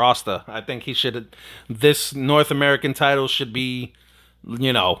main roster. I think this North American title should be,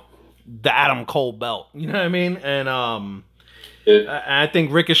 the Adam Cole belt. You know what I mean? And I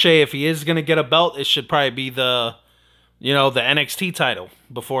think Ricochet, if he is going to get a belt, it should probably be the NXT title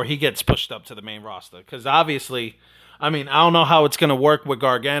before he gets pushed up to the main roster. Because obviously, I don't know how it's going to work with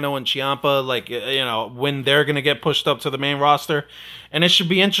Gargano and Ciampa, when they're going to get pushed up to the main roster. And it should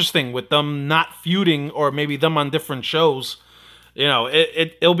be interesting with them not feuding or maybe them on different shows.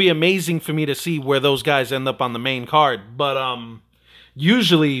 It'll be amazing for me to see where those guys end up on the main card. But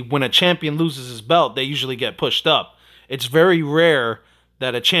usually when a champion loses his belt, they usually get pushed up. It's very rare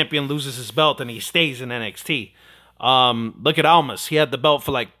that a champion loses his belt and he stays in NXT. Look at Almas. He had the belt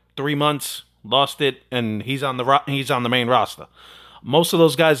for like 3 months, lost it, and he's on the main roster. Most of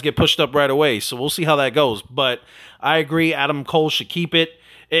those guys get pushed up right away, so we'll see how that goes. But I agree, Adam Cole should keep it.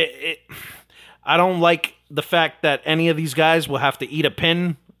 I don't like the fact that any of these guys will have to eat a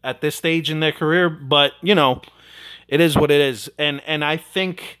pin at this stage in their career, but it is what it is. And I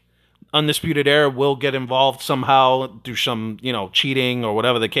think Undisputed Era will get involved somehow, do some cheating or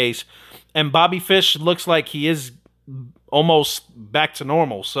whatever the case. And Bobby Fish looks like he is almost back to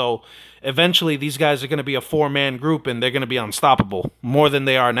normal. So eventually these guys are going to be a 4-man group and they're going to be unstoppable more than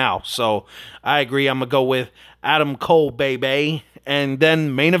they are now. So I agree. I'm going to go with Adam Cole, baby. And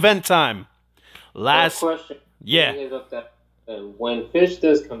then main event time. Last question. Yeah. When Fish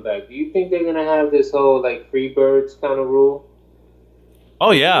does come back, do you think they're going to have this whole free birds kind of rule?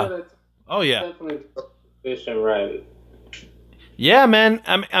 Oh, yeah. Oh, yeah. Definitely Fish and Riley. Yeah, man.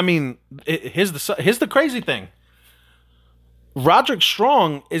 Here's the crazy thing. Roderick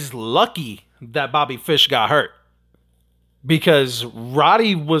Strong is lucky that Bobby Fish got hurt because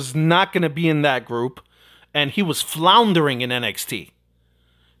Roddy was not going to be in that group, and he was floundering in NXT.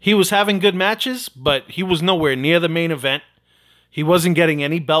 He was having good matches, but he was nowhere near the main event. He wasn't getting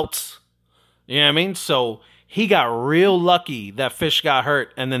any belts. You know what I mean? So he got real lucky that Fish got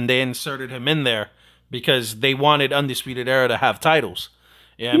hurt, and then they inserted him in there because they wanted Undisputed Era to have titles.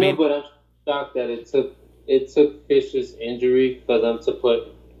 Yeah, I mean, but I'm shocked that it took Fish's injury for them to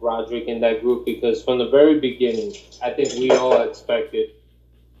put Roderick in that group, because from the very beginning, I think we all expected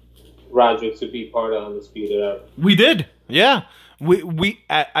Roderick to be part of Undisputed Era. we did. Yeah.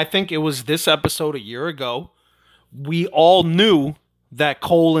 I think it was this episode a year ago. We all knew that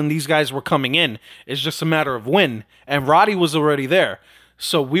Cole and these guys were coming in. It's just a matter of when. And Roddy was already there.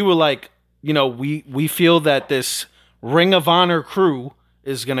 So we were like, we feel that this Ring of Honor crew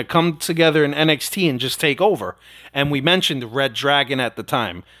is going to come together in NXT and just take over. And we mentioned Red Dragon at the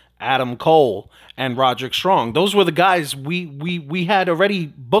time, Adam Cole, and Roderick Strong. Those were the guys we had already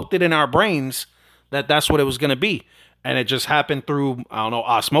booked it in our brains that that's what it was going to be. And it just happened through, I don't know,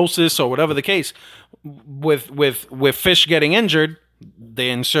 osmosis or whatever the case. With Fish getting injured, they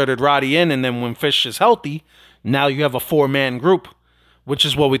inserted Roddy in, and then when Fish is healthy, now you have a 4-man group, which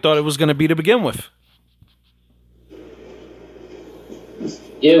is what we thought it was going to be to begin with.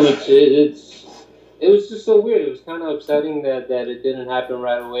 Yeah, which it was just so weird. It was kind of upsetting that it didn't happen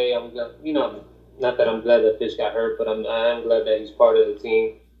right away. I'm glad, not that I'm glad that Fish got hurt, but I'm glad that he's part of the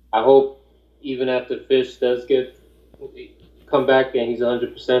team. I hope even after Fish does come back and he's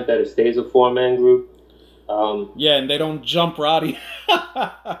 100%, that it stays a 4-man group. Yeah, and they don't jump Roddy.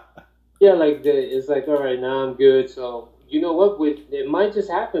 Yeah, it's like, all right, now I'm good. So you know what? It might just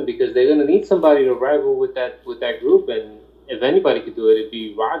happen because they're gonna need somebody to rival with that group, and if anybody could do it, it'd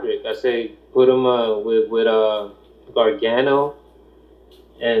be Roderick. I say put him with Gargano,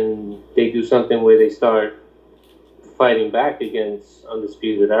 and they do something where they start fighting back against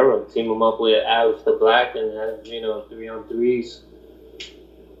Undisputed Era. Team them up with Aleister Black and have 3-on-3s,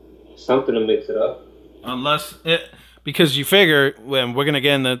 something to mix it up. Because you figure, when we're gonna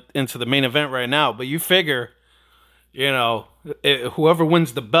get into the main event right now, but you figure, whoever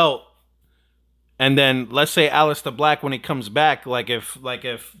wins the belt, and then let's say Aleister Black when he comes back, like if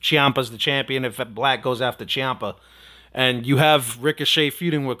Ciampa's the champion, if Black goes after Ciampa, and you have Ricochet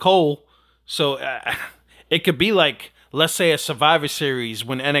feuding with Cole, so it could be like, let's say a Survivor Series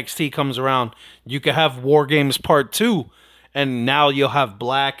when NXT comes around, you could have War Games Part 2, and now you'll have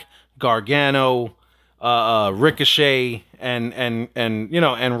Black, Gargano, Ricochet, and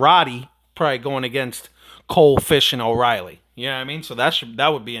Roddy probably going against Cole, Fish, and O'Reilly. You know what I mean? So that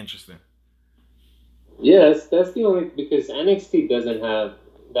would be interesting. Yeah, that's the only, because NXT doesn't have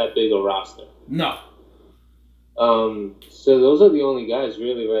that big a roster. No. So those are the only guys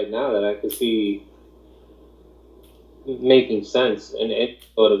really right now that I could see making sense in any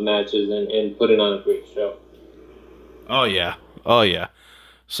sort of matches and putting on a great show. Oh yeah.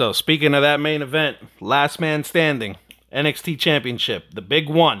 So speaking of that main event, last man standing, NXT Championship, the big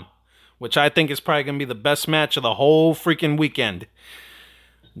one, which I think is probably going to be the best match of the whole freaking weekend.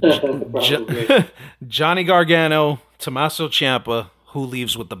 Johnny Gargano, Tommaso Ciampa, who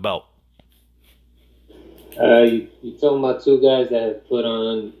leaves with the belt? You're talking about two guys that have put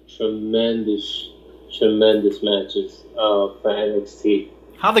on tremendous matches for NXT.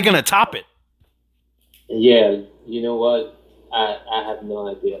 How are they going to top it? Yeah, you know what? I have no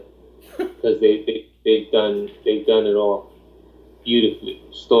idea, because they've done it all beautifully.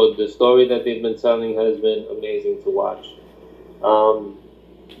 The story that they've been telling has been amazing to watch.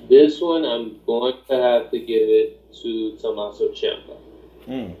 This one, I'm going to have to give it to Tommaso Ciampa.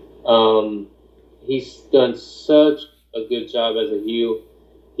 He's done such a good job as a heel.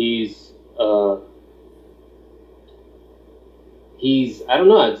 He's I don't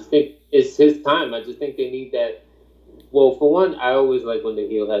know. I just think it's his time. I just think they need that. Well, for one, I always like when the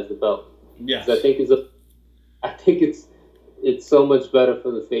heel has the belt. Yes. I think it's so much better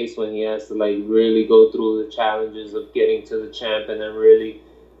for the face when he has to really go through the challenges of getting to the champ, and then really,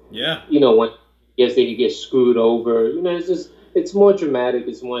 when he gets screwed over, it's more dramatic.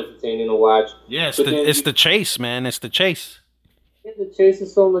 It's more entertaining to watch. Yeah, it's the chase, man. It's the chase. Yeah, the chase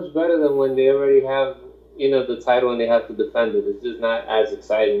is so much better than when they already have the title and they have to defend it. It's just not as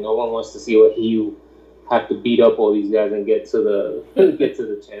exciting. No one wants to see what heel have to beat up all these guys and get to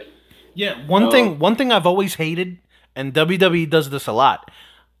the champ. Yeah, one thing I've always hated, and WWE does this a lot,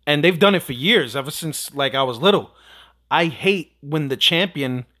 and they've done it for years, ever since I was little. I hate when the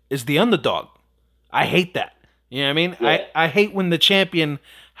champion is the underdog. I hate that. You know what I mean? Yeah. I hate when the champion,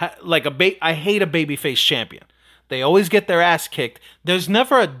 I hate a babyface champion. They always get their ass kicked. There's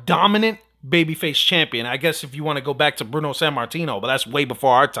never a dominant babyface champion. I guess if you want to go back to Bruno Sammartino, but that's way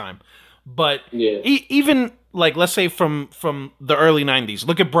before our time. But even let's say from the early 90s,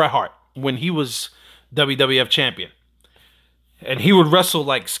 look at Bret Hart when he was WWF champion. And he would wrestle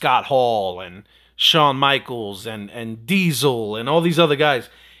like Scott Hall and Shawn Michaels and Diesel and all these other guys.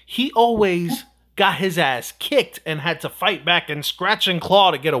 He always got his ass kicked and had to fight back and scratch and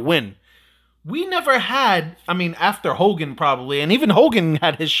claw to get a win. We never had, I mean, after Hogan probably, and even Hogan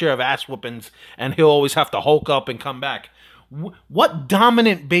had his share of ass whoopings, and he'll always have to hulk up and come back. What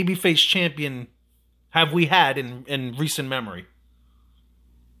dominant babyface champion have we had in recent memory?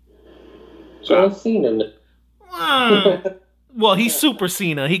 John Cena. Well, he's Super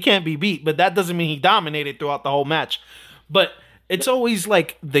Cena. He can't be beat, but that doesn't mean he dominated throughout the whole match. But it's always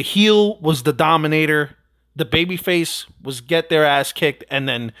like the heel was the dominator, the babyface was get their ass kicked, and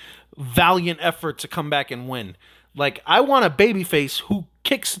then valiant effort to come back and win. Like, I want a babyface who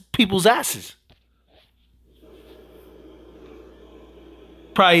kicks people's asses.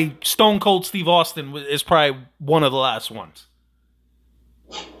 Probably Stone Cold Steve Austin is probably one of the last ones.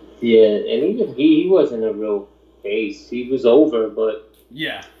 Yeah, and even he wasn't a real face. He was over, but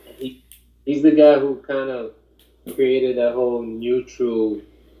yeah, he's the guy who kind of created that whole neutral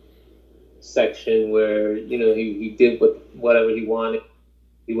section where, you know, he did whatever he wanted.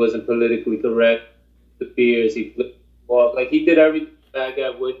 He wasn't politically correct. The fears, he flipped off. Like, he did everything that guy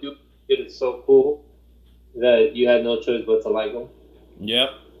would do. He did it so cool that you had no choice but to like him. Yep.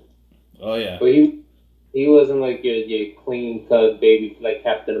 Oh, yeah. But he wasn't like your clean-cut baby, like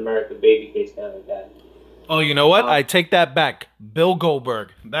Captain America babyface kind of guy. Oh, you know what? I take that back. Bill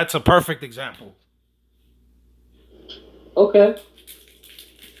Goldberg. That's a perfect example. Okay,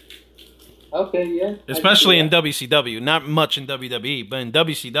 yeah. Especially in WCW. Not much in WWE, but in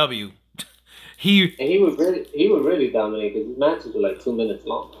WCW, he would really dominate because his matches were like 2 minutes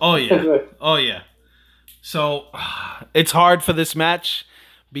long. Oh, yeah. Oh, yeah. So, it's hard for this match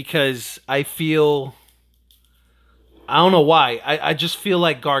because I feel... I don't know why. I just feel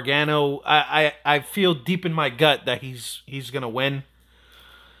like Gargano... I feel deep in my gut that he's going to win.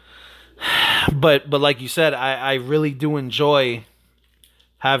 But like you said, I really do enjoy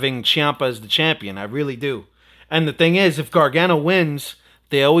having Ciampa as the champion. I really do. And the thing is, if Gargano wins,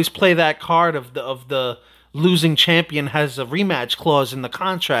 they always play that card of the losing champion has a rematch clause in the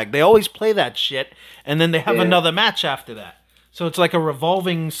contract. They always play that shit, and then they have another match after that. So it's like a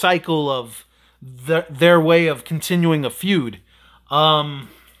revolving cycle of their way of continuing a feud. I'm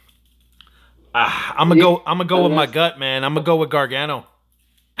gonna go with my gut, man. I'm gonna go with Gargano.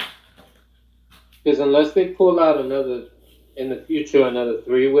 Because unless they pull out another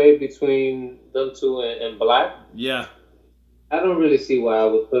three-way between them two and Black, yeah, I don't really see why I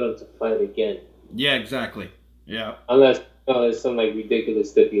would put them to fight again. Yeah, exactly. Yeah. Unless there's some like ridiculous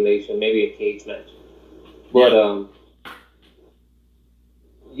stipulation, maybe a cage match. But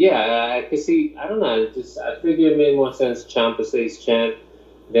I could see. I don't know. I figured it made more sense. Ciampa stays champ,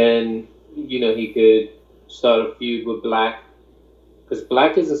 then he could start a feud with Black, because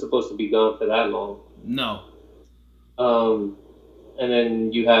Black isn't supposed to be gone for that long. No. And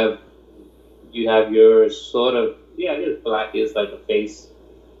then you have your sort of Black is like a face,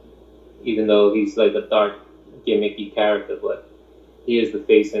 even though he's like a dark gimmicky character, but he is the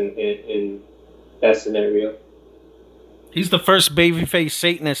face in that scenario. He's the first babyface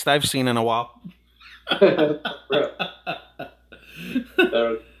Satanist I've seen in a while.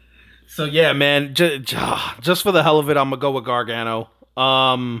 So yeah, man, just for the hell of it, I'm gonna go with Gargano.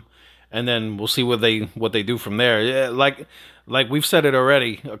 And then we'll see what they do from there. Yeah, like we've said it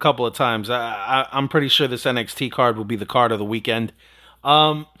already a couple of times. I'm pretty sure this NXT card will be the card of the weekend.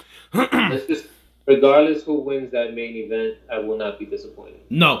 Let's just, regardless who wins that main event, I will not be disappointed.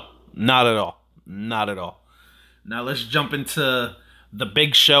 No, not at all. Not at all. Now let's jump into the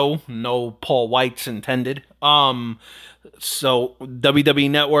big show. No Paul White's intended. So WWE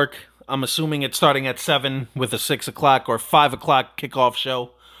Network, I'm assuming it's starting at 7 with a 6 o'clock or 5 o'clock kickoff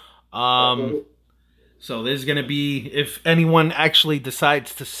show. So there's going to be, if anyone actually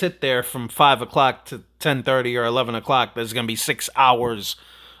decides to sit there from 5 o'clock to 10:30 or 11 o'clock, there's going to be 6 hours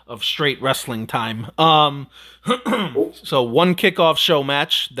of straight wrestling time. So one kickoff show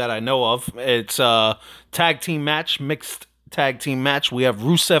match that I know of, it's a tag team match, mixed tag team match. We have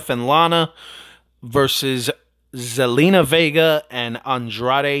Rusev and Lana versus Zelina Vega and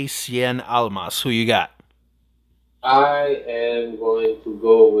Andrade Cien Almas. Who you got? I am going to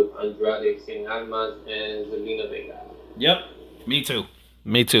go with Andrade Cien Almas and Zelina Vega. Yep, me too.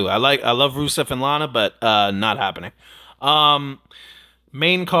 I love Rusev and Lana, but not happening.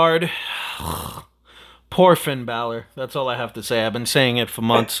 Main card, poor Finn Balor. That's all I have to say. I've been saying it for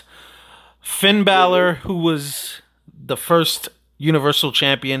months. Finn Balor, who was the first Universal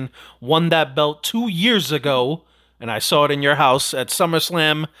Champion, won that belt 2 years ago, and I saw it in your house at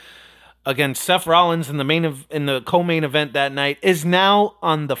SummerSlam against Seth Rollins in the co-main event that night, is now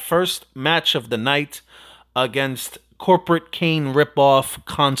on the first match of the night against Corporate Kane ripoff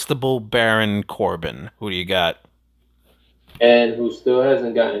Constable Baron Corbin. Who do you got? And who still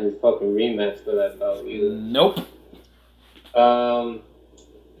hasn't gotten his fucking rematch for that belt either. Nope.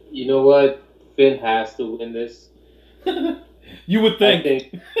 You know what? Finn has to win this. You would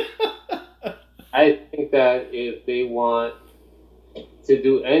think. I think that if they want to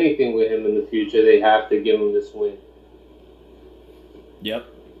do anything with him in the future, they have to give him this win. Yep.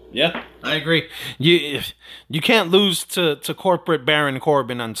 Yeah, I agree. You can't lose to corporate Baron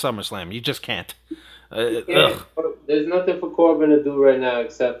Corbin on SummerSlam. You just can't. There's nothing for Corbin to do right now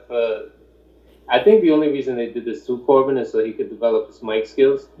except for... I think the only reason they did this to Corbin is so he could develop his mic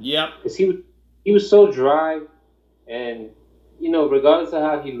skills. Yep. Because he was so dry, and, you know, regardless of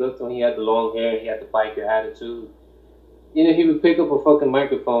how he looked when he had the long hair and he had the biker attitude, you know, he would pick up a fucking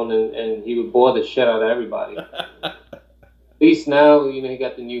microphone and he would bore the shit out of everybody. At least now, you know, he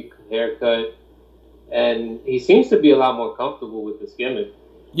got the new haircut, and he seems to be a lot more comfortable with this gimmick.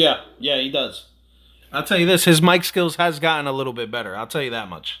 Yeah, he does. I'll tell you this, his mic skills has gotten a little bit better. I'll tell you that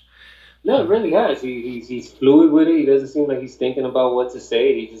much. No, it really has. He's fluid with it. He doesn't seem like he's thinking about what to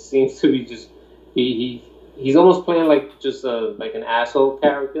say. He just seems to be just he's almost playing like just like an asshole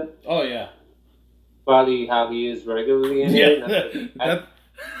character. Oh yeah. Probably how he is regularly in it. That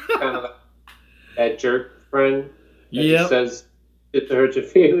kind of like that jerk friend that says it to hurt your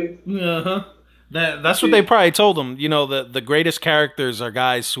feelings. Uh-huh. That's what they probably told him. You know, the greatest characters are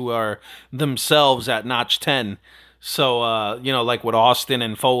guys who are themselves at notch 10. So, you know, like with Austin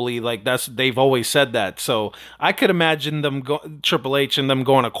and Foley, like they've always said that. So I could imagine them Triple H and them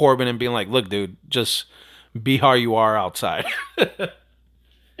going to Corbin and being like, look, dude, just be how you are outside.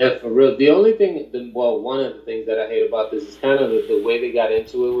 Yeah, for real. The only thing, one of the things that I hate about this is kind of the way they got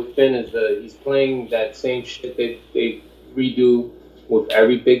into it with Finn is he's playing that same shit they redo with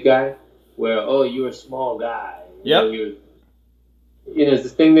every big guy, where, oh, you're a small guy. Yep. You know, it's the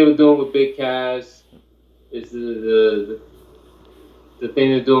thing they were doing with Big Cass. It's the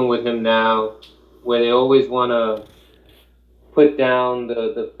thing they're doing with him now, where they always want to put down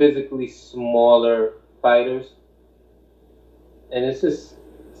the physically smaller fighters. And it's just...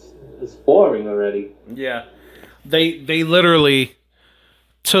 it's boring already. Yeah. They literally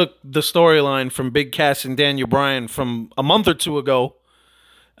took the storyline from Big Cass and Daniel Bryan from a month or two ago.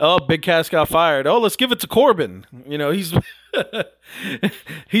 Oh, Big Cass got fired. Oh, let's give it to Corbin. You know,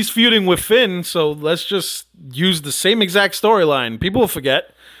 he's feuding with Finn, so let's just use the same exact storyline. People will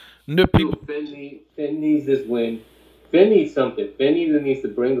forget. Finn needs this win. Finn needs something. Finn either needs to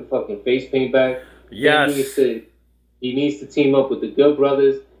bring the fucking face paint back. Yes. He needs to team up with the Good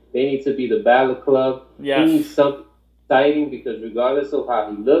Brothers. They need to be the Battle Club. Yes. He needs something exciting because regardless of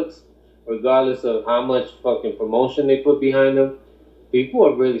how he looks, regardless of how much fucking promotion they put behind him, people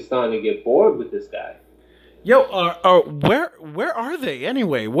are really starting to get bored with this guy. Yo, where are they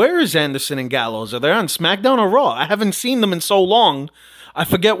anyway? Where is Anderson and Gallows? Are they on SmackDown or Raw? I haven't seen them in so long. I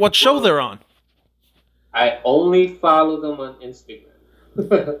forget what show they're on. I only follow them on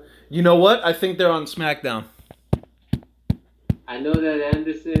Instagram. You know what? I think they're on SmackDown. I know that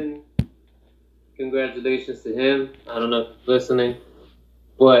Anderson, congratulations to him. I don't know if he's listening,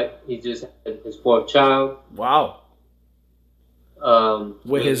 but he just had his fourth child. Wow.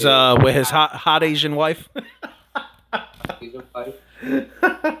 With his hot Asian wife. Asian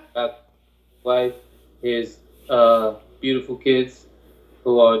wife, his beautiful kids,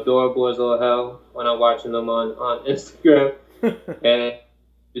 who are adorable as all hell when I'm watching them on Instagram. And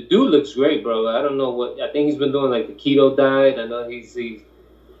the dude looks great, bro. I don't know what... I think he's been doing, like, the keto diet. I know he's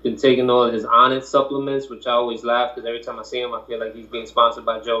been taking all of his Onnit supplements, which I always laugh because every time I see him, I feel like he's being sponsored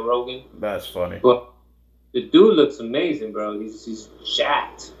by Joe Rogan. That's funny. But the dude looks amazing, bro. He's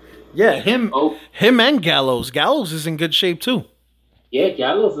jacked. Yeah, him and Gallows. Gallows is in good shape, too. Yeah,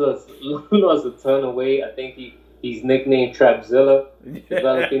 Gallows lost a ton of weight. I think he's nicknamed Trapzilla,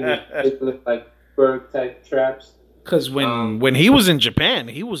 developing these particular, like, Berg-type traps. Because when he was in Japan,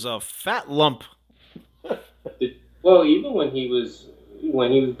 he was a fat lump. Well, even when he was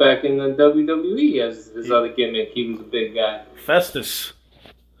back in the WWE as his other gimmick, he was a big guy. Festus,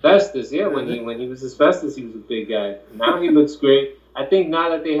 yeah. When he was his Festus, he was a big guy. Now he looks great. I think now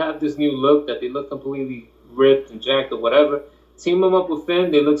that they have this new look, that they look completely ripped and jacked or whatever, team them up with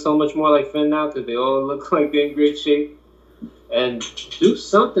Finn, they look so much more like Finn now because they all look like they're in great shape. And do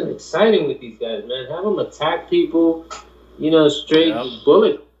something exciting with these guys, man. Have them attack people, straight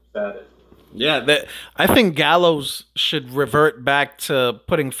bullet at it. Yeah, I think Gallows should revert back to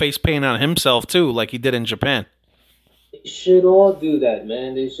putting face paint on himself, too, like he did in Japan. They should all do that,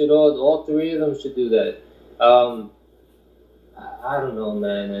 man. They should all three of them should do that. I don't know,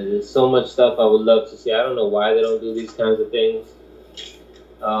 man. There's so much stuff I would love to see. I don't know why they don't do these kinds of things.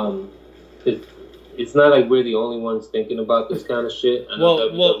 It's not like we're the only ones thinking about this kind of shit. I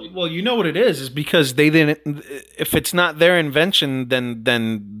know Well, you know what it is because they didn't. If it's not their invention, then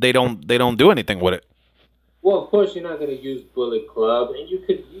they don't do anything with it. Well, of course you're not gonna use Bullet Club, and you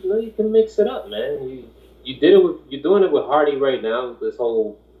can mix it up, man. You're doing it with Hardy right now. This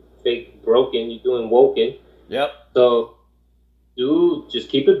whole fake broken, you're doing Woken. Yep. So, just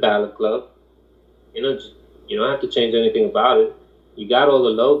keep it Ballet Club. You don't have to change anything about it. You got all the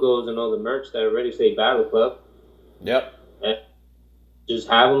logos and all the merch that already say Ballet Club. Yep. And just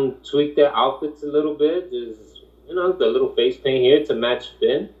have them tweak their outfits a little bit. Just the little face paint here to match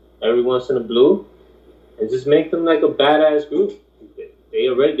Finn every once in a blue, and just make them like a badass group.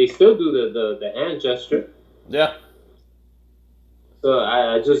 They still do the hand gesture. Yeah. So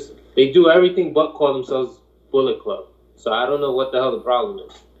they do everything but call themselves Bullet Club. So I don't know what the hell the problem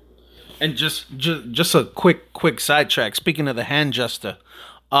is. And just a quick sidetrack. Speaking of the hand gesture,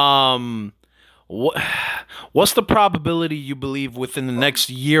 what's the probability you believe within the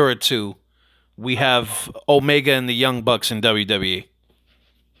next year or two we have Omega and the Young Bucks in WWE?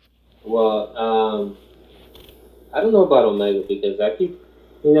 Well, I don't know about Omega because I keep,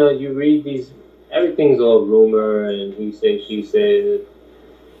 you read these, everything's all rumor and he say, she say.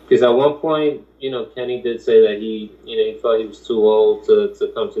 Because at one point, Kenny did say that he thought he was too old to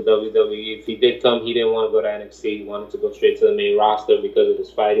come to WWE. If he did come, he didn't want to go to NXT. He wanted to go straight to the main roster because of his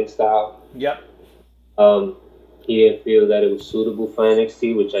fighting style. Yep. He didn't feel that it was suitable for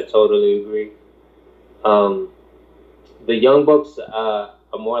NXT, which I totally agree. The Young Bucks are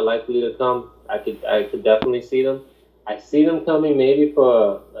more likely to come. I could definitely see them. I see them coming maybe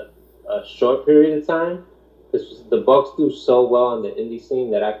for a short period of time. Because the Bucks do so well on the indie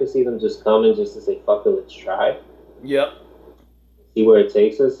scene that I could see them just coming just to say, fuck it, let's try. Yep. See where it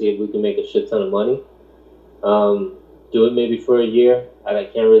takes us, see if we can make a shit ton of money. Do it maybe for a year. I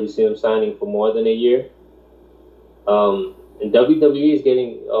can't really see them signing for more than a year. And WWE is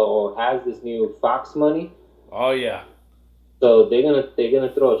getting, or has this new Fox money. Oh, yeah. So they're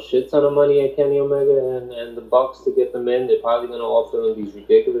gonna throw a shit ton of money at Kenny Omega and the Bucks to get them in. They're probably gonna offer them these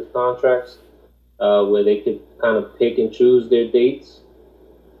ridiculous contracts. Where they could kind of pick and choose their dates.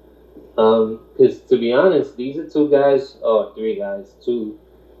 Because to be honest, these are three guys, who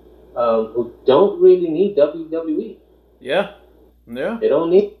don't really need WWE. Yeah. Yeah. They don't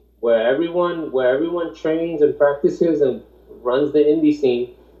need where everyone trains and practices and runs the indie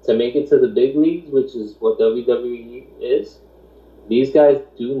scene to make it to the big leagues, which is what WWE is. These guys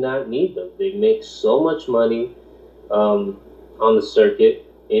do not need them. They make so much money on the circuit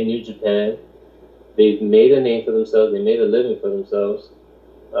in New Japan. They've made a name for themselves. They made a living for themselves.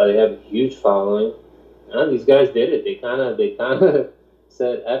 They have a huge following. These guys did it. They kind of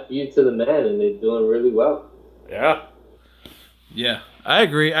said "F you" to the man, and they're doing really well. Yeah. Yeah, I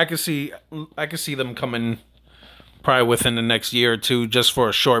agree. I could see them coming probably within the next year or two, just for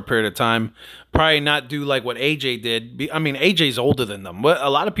a short period of time. Probably not do like what AJ did. I mean, AJ's older than them. What a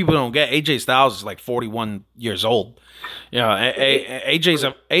lot of people don't get, AJ Styles is like 41 years old. AJ's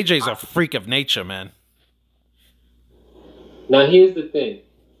a freak of nature, man. Now here's the thing: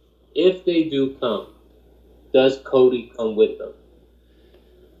 if they do come, does Cody come with them?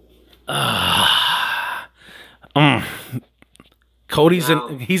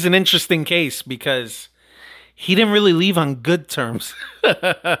 He's an interesting case because he didn't really leave on good terms.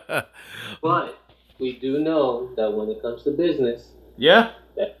 But we do know that when it comes to business, Yeah.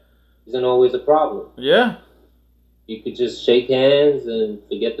 that isn't always a problem. Yeah. You could just shake hands and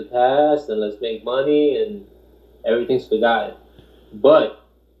forget the past and let's make money and everything's forgotten. But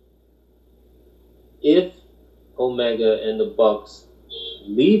if Omega and the Bucks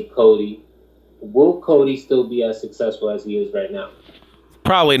leave Cody, will Cody still be as successful as he is right now?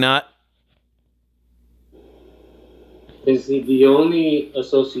 Probably not. Is the only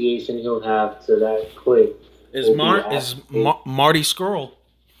association he'll have to that clique Is Marty Scurll.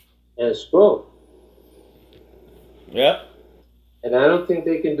 and Scroll? Yep. And I don't think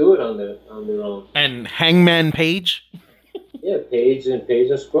they can do it on their own. And Hangman Page. Yeah, Page and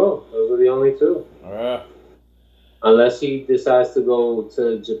Scroll. Those are the only two. Unless he decides to go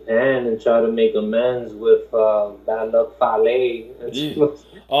to Japan and try to make amends with Bad Luck Fale.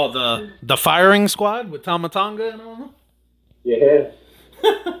 Oh, the firing squad with Tama Tonga and all that? Yeah.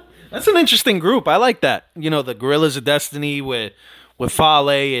 That's an interesting group. I like that. The Gorillas of Destiny with Fale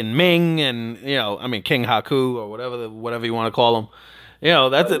and Ming and King Haku or whatever you want to call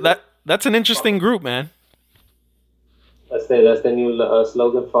them. That's an interesting group, man. That's the new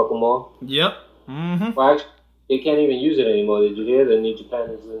slogan. Fuck them all. Yep. Mm-hmm. Well, actually, they can't even use it anymore. Did you hear that New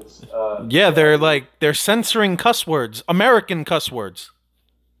Japan is? Yeah, they're censoring cuss words, American cuss words.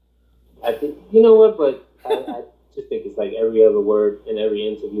 I think you know what, but I just think it's like every other word in every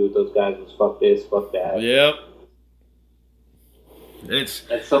interview with those guys was "fuck this, fuck that." Yep. It's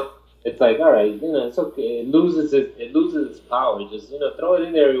like, all right, it's okay. It loses its power. Just throw it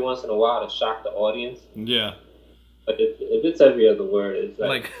in there every once in a while to shock the audience. Yeah. But if it's every other word, it's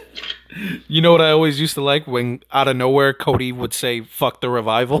like you know what I always used to like when out of nowhere Cody would say "fuck the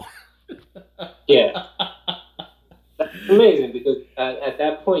Revival." Yeah. That's amazing because at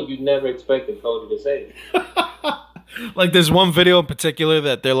that point you never expected Cody to say it. Like there's one video in particular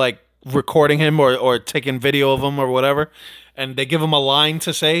that they're like recording him or taking video of him or whatever, and they give him a line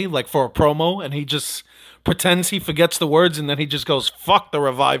to say like for a promo, and he just pretends he forgets the words, and then he just goes "fuck the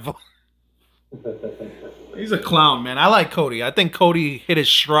Revival." He's a clown, man. I like Cody. I think Cody hit his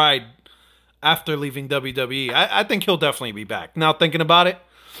stride after leaving WWE. I think he'll definitely be back. Now thinking about it,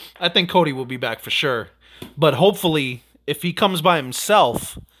 I think Cody will be back for sure. But hopefully, if he comes by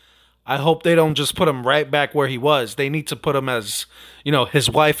himself, I hope they don't just put him right back where he was. They need to put him as, his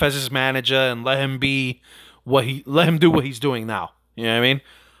wife as his manager and let him do what he's doing now. You know what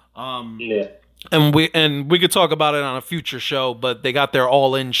I mean? Yeah. And we could talk about it on a future show, but they got their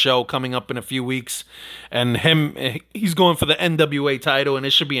All-In show coming up in a few weeks, and he's going for the NWA title, and it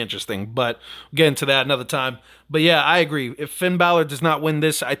should be interesting. But we'll get into that another time. But yeah, I agree. If Finn Balor does not win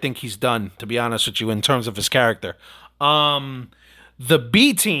this, I think he's done, to be honest with you, in terms of his character. The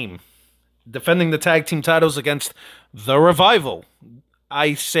B team defending the tag team titles against the Revival.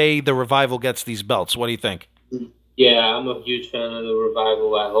 I say the Revival gets these belts. What do you think? Yeah, I'm a huge fan of the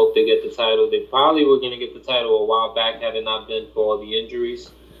Revival. I hope they get the title. They probably were going to get the title a while back had it not been for all the injuries.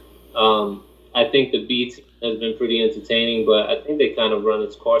 I think the B team has been pretty entertaining, but I think they kind of run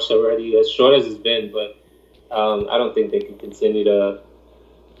its course already, as short as it's been. But I don't think they can continue to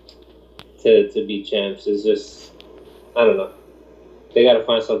be champs. It's just, I don't know. They got to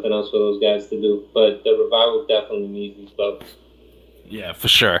find something else for those guys to do. But the Revival definitely needs these belts. Yeah, for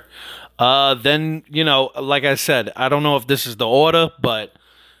sure. Then, like I said, I don't know if this is the order, but,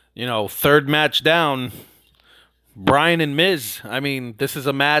 third match down, Bryan and Miz. I mean, this is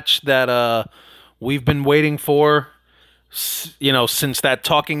a match that we've been waiting for, since that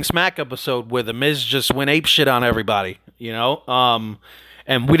Talking Smack episode where the Miz just went apeshit on everybody, and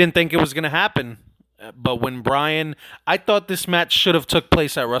we didn't think it was going to happen. But when Bryan, I thought this match should have took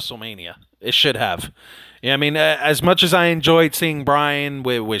place at WrestleMania. It should have. Yeah, I mean, as much as I enjoyed seeing Bryan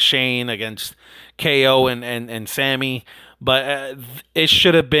with Shane against KO and Sammy, but it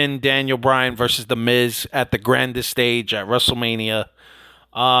should have been Daniel Bryan versus The Miz at the grandest stage at WrestleMania.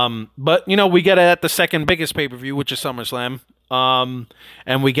 But, we get it at the second biggest pay-per-view, which is SummerSlam.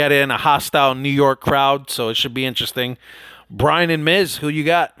 And we get it in a hostile New York crowd, so it should be interesting. Bryan and Miz, who you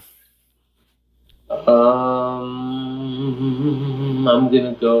got? I'm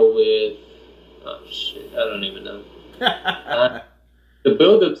going to go with... Oh, shit. I don't even know. The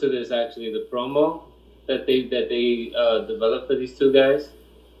build-up to this, actually, the promo that they developed for these two guys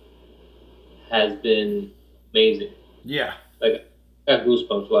has been amazing. Yeah. Like, I got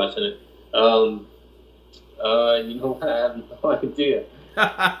goosebumps watching it. You know what? I have no idea.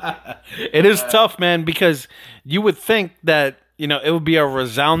 It is tough, man, because you would think that, it would be a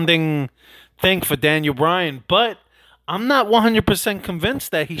resounding thing for Daniel Bryan, but I'm not 100% convinced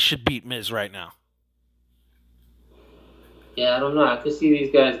that he should beat Miz right now. Yeah, I don't know. I could see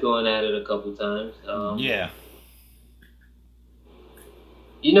these guys going at it a couple times. Yeah.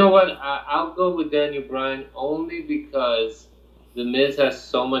 You know what? I'll go with Daniel Bryan only because The Miz has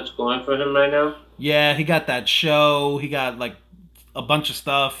so much going for him right now. Yeah, he got that show. He got, like, a bunch of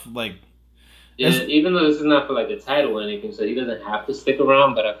stuff. Like, yeah, even though this is not for, like, a title or anything, so he doesn't have to stick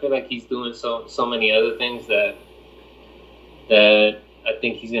around, but I feel like he's doing so many other things that I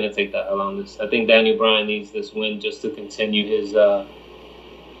think he's going to take the hell on this. I think Daniel Bryan needs this win just to continue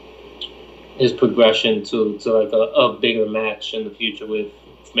his progression to like a bigger match in the future with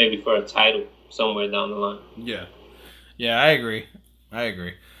maybe for a title somewhere down the line. Yeah. Yeah, I agree.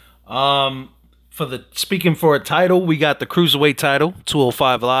 Speaking for a title, we got the Cruiserweight title,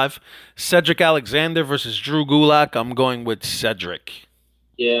 205 Live. Cedric Alexander versus Drew Gulak. I'm going with Cedric.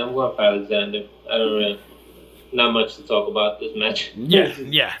 Yeah, I'm going for Alexander. I don't really... Not much to talk about this match.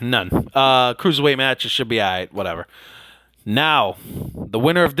 Yeah, none. Cruiserweight matches should be all right, whatever. Now, the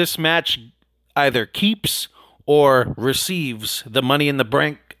winner of this match either keeps or receives the Money in the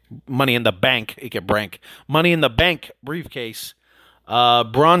Bank briefcase.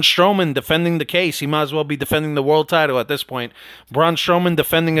 Braun Strowman defending the case. He might as well be defending the world title at this point. Braun Strowman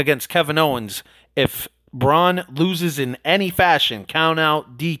defending against Kevin Owens. If Braun loses in any fashion, count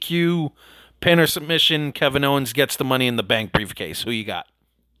out, DQ, pin or submission, Kevin Owens gets the Money in the Bank briefcase. Who you got?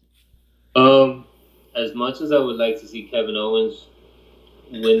 As much as I would like to see Kevin Owens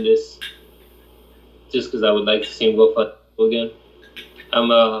win this, just because I would like to see him go fight again,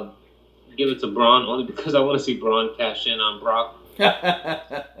 I'm give it to Braun only because I want to see Braun cash in on Brock.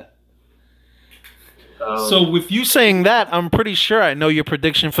 So with you saying that, I'm pretty sure I know your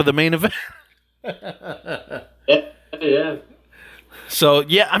prediction for the main event. Yeah. So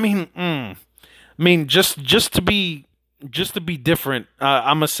yeah, I mean, just to be different,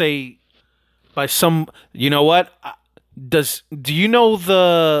 I'm gonna say by some. You know what? Do you know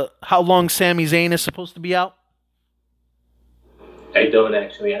how long Sami Zayn is supposed to be out? I don't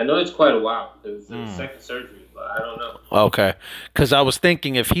actually. I know it's quite a while because it's the second surgery, but I don't know. Okay, because I was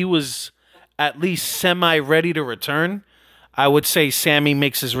thinking if he was at least semi-ready to return, I would say Sammy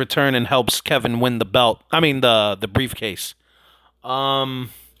makes his return and helps Kevin win the belt. I mean the briefcase. Well,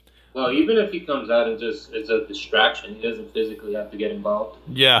 even if he comes out and just it's a distraction, he doesn't physically have to get involved.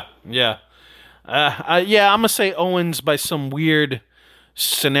 Yeah. I'm gonna say Owens by some weird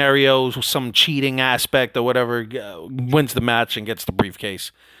scenario, some cheating aspect or whatever, wins the match and gets the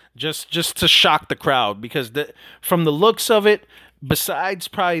briefcase, just to shock the crowd. Because from the looks of it, besides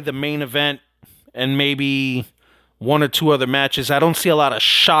probably the main event and maybe one or two other matches, I don't see a lot of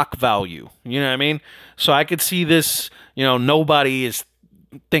shock value. You know what I mean? So I could see this. Nobody is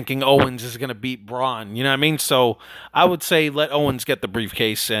thinking Owens is going to beat Braun. You know what I mean? So I would say let Owens get the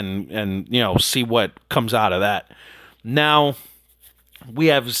briefcase and see what comes out of that. Now we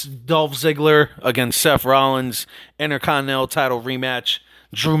have Dolph Ziggler against Seth Rollins, Intercontinental title rematch.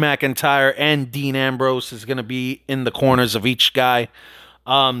 Drew McIntyre and Dean Ambrose is going to be in the corners of each guy.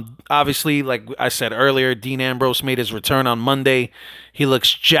 Obviously, like I said earlier, Dean Ambrose made his return on Monday. He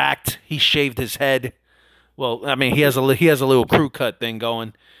looks jacked. He shaved his head. Well, I mean, he has a little crew cut thing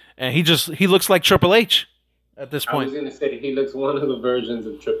going, and he looks like Triple H at this point. I was going to say he looks one of the versions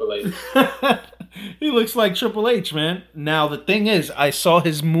of Triple H. He looks like Triple H, man. Now the thing is, I saw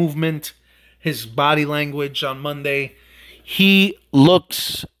his movement, his body language on Monday. He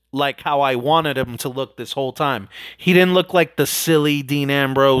looks like how I wanted him to look this whole time. He didn't look like the silly Dean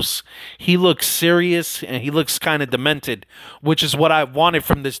Ambrose. He looks serious and he looks kind of demented, which is what I wanted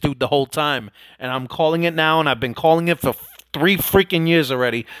from this dude the whole time. And I'm calling it now, and I've been calling it for 3 freaking years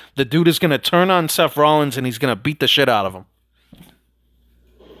already. The dude is going to turn on Seth Rollins and he's going to beat the shit out of him.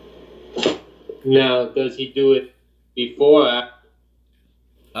 Now, does he do it before or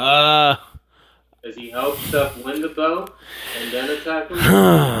after? Does he help Seth win the belt and then attack him?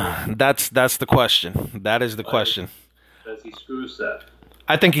 That's the question. That is the question. Does he screw Seth?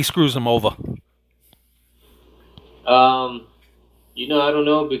 I think he screws him over. I don't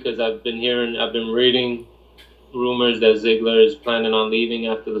know because I've been reading rumors that Ziggler is planning on leaving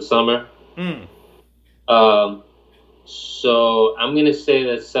after the summer. So I'm going to say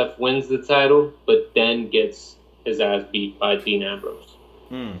that Seth wins the title, but then gets his ass beat by Dean Ambrose.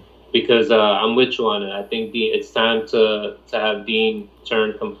 Because I'm with you on it. I think it's time to have Dean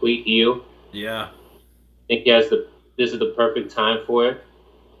turn complete heel. Yeah. I think this is the perfect time for it.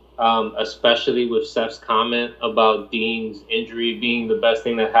 Especially with Seth's comment about Dean's injury being the best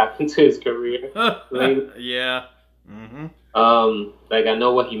thing that happened to his career. Yeah. Mm-hmm. I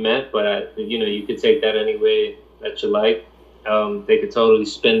know what he meant, but you could take that any way that you like. They could totally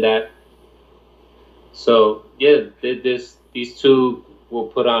spin that. So yeah, these two will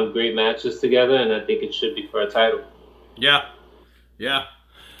put on great matches together, and I think it should be for a title. Yeah.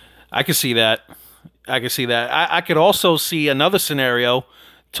 I can see that. I could also see another scenario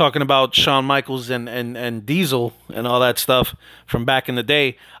talking about Shawn Michaels and Diesel and all that stuff from back in the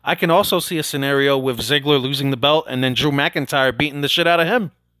day. I can also see a scenario with Ziggler losing the belt and then Drew McIntyre beating the shit out of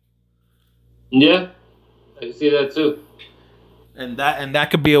him. Yeah, I can see that too. And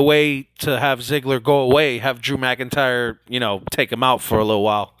that could be a way to have Ziggler go away, have Drew McIntyre, take him out for a little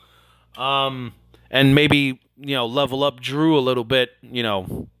while. And maybe, level up Drew a little bit,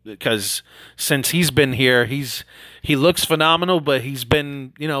 because since he's been here, he looks phenomenal, but he's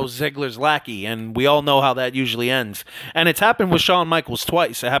been, Ziggler's lackey, and we all know how that usually ends. And it's happened with Shawn Michaels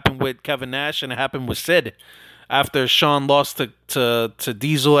twice. It happened with Kevin Nash, and it happened with Sid. After Shawn lost to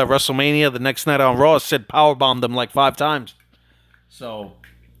Diesel at WrestleMania, the next night on Raw, Sid powerbombed him like 5 times. So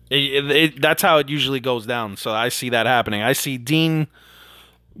that's how it usually goes down. So I see that happening. I see Dean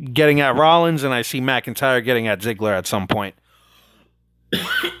getting at Rollins, and I see McIntyre getting at Ziggler at some point.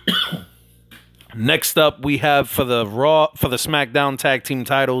 Next up, we have for the SmackDown Tag Team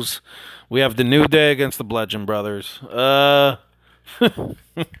titles, we have the New Day against the Bludgeon Brothers. I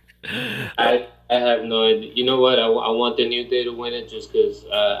I have no idea. You know what? I want the New Day to win it just because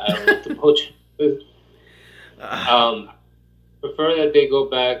I don't want the poach. Prefer that they go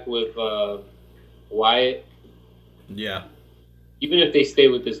back with Wyatt. Yeah. Even if they stay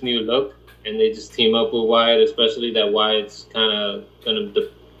with this new look and they just team up with Wyatt, especially that Wyatt's kind of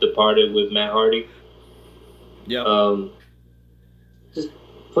departed with Matt Hardy. Yeah. Just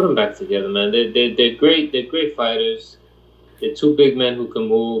put them back together, man. They're great. They're great fighters. They're two big men who can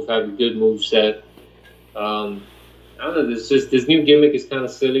move, have a good move set. I don't know. This new gimmick is kind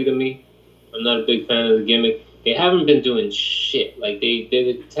of silly to me. I'm not a big fan of the gimmick. They haven't been doing shit. Like they're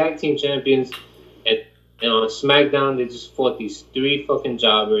the tag team champions, and on SmackDown they just fought these 3 fucking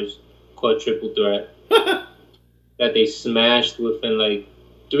jobbers called Triple Threat that they smashed within like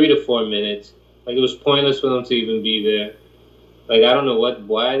 3 to 4 minutes. Like it was pointless for them to even be there. Like I don't know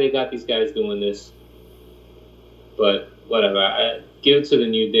why they got these guys doing this, but whatever. I give it to the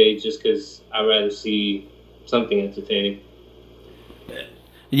New Day just because I'd rather see something entertaining.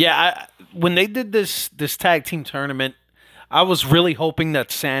 Yeah, when they did this tag team tournament, I was really hoping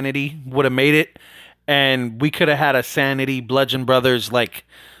that Sanity would have made it, and we could have had a Sanity Bludgeon Brothers like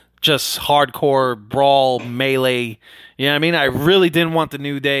just hardcore brawl melee. You know what I mean? I really didn't want the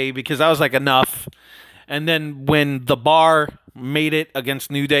New Day because I was like, enough. And then when the Bar made it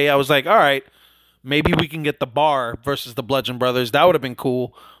against New Day, I was like, all right, maybe we can get the Bar versus the Bludgeon Brothers. That would have been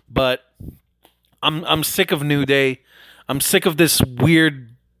cool. But I'm sick of New Day. I'm sick of this weird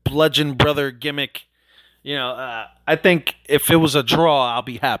Bludgeon Brother gimmick. You know, I think if it was a draw, I'll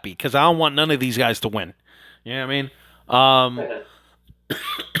be happy because I don't want none of these guys to win. You know what I mean?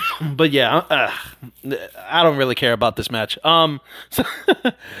 But yeah, I don't really care about this match. So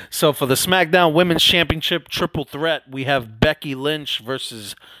for the SmackDown Women's Championship Triple Threat, we have Becky Lynch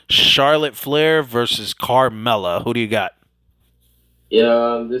versus Charlotte Flair versus Carmella. Who do you got?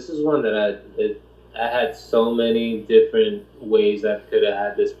 Yeah, this is one that I had so many different ways I could have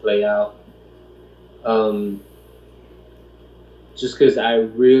had this play out. Just because I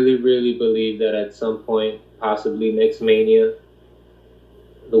really, really believe that at some point, possibly next Mania,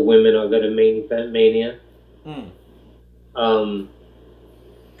 the women are going to main event Mania.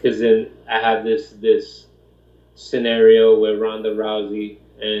 Because then I have this scenario where Ronda Rousey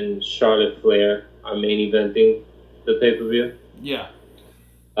and Charlotte Flair are main eventing the pay-per-view. Yeah.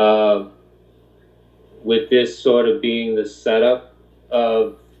 With this sort of being the setup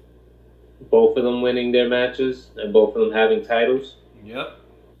of both of them winning their matches and both of them having titles. Yep.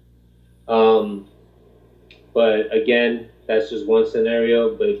 But again, that's just one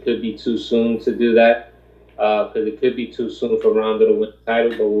scenario, but it could be too soon to do that because it could be too soon for Ronda to win the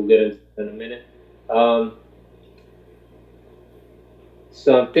title, but we'll get into it in a minute.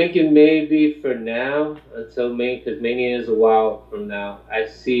 So I'm thinking maybe for now, until because Mania is a while from now, I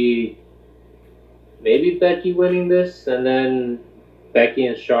see maybe Becky winning this, and then Becky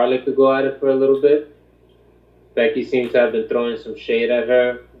and Charlotte could go at it for a little bit. Becky seems to have been throwing some shade at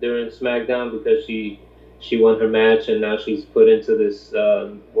her during SmackDown because she won her match, and now she's put into this,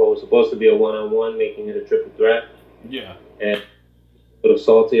 what was supposed to be a one-on-one, making it a triple threat. Yeah. And a little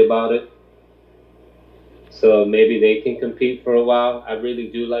salty about it. So maybe they can compete for a while. I really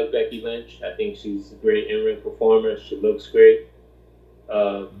do like Becky Lynch. I think she's a great in-ring performer. She looks great.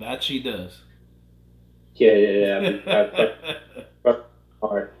 That she does. Yeah.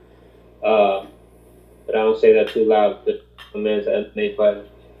 Hard. But I don't say that too loud because my man's an MMA fighter.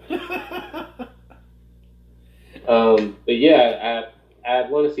 But yeah, I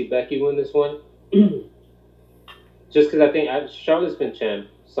want to see Becky win this one. Just because I think Charlotte's been champ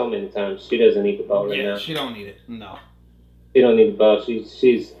so many times. She doesn't need the belt right now. She don't need it. No. She don't need the belt.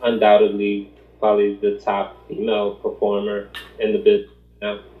 She's undoubtedly probably the top female performer in the business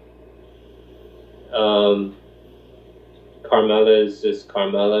now. Carmella is just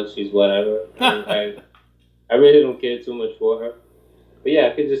Carmella. She's whatever. I really don't care too much for her. But yeah,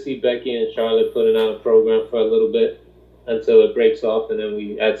 I could just see Becky and Charlotte putting out a program for a little bit until it breaks off, and then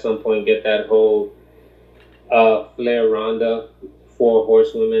we at some point get that whole Flair Ronda four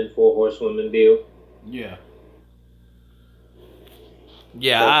horsewomen deal. Yeah.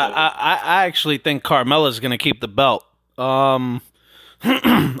 Yeah, I actually think Carmella's going to keep the belt. I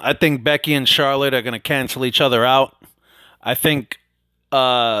think Becky and Charlotte are going to cancel each other out. I think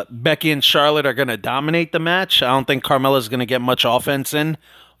Becky and Charlotte are going to dominate the match. I don't think Carmella's going to get much offense in.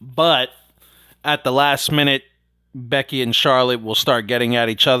 But at the last minute, Becky and Charlotte will start getting at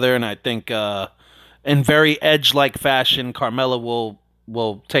each other. And I think in very Edge-like fashion, Carmella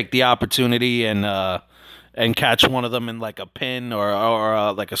will take the opportunity and catch one of them in like a pin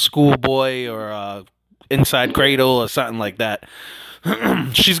or like a schoolboy or inside cradle or something like that.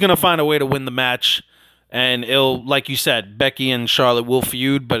 she's gonna find a way to win the match, and it'll, like you said, Becky and Charlotte will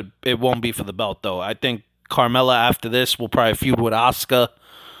feud, but it won't be for the belt though. I think Carmella after this will probably feud with Asuka.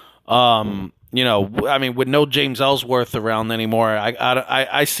 I mean, with no James Ellsworth around anymore,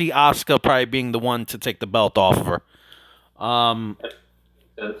 I see Asuka probably being the one to take the belt off of her.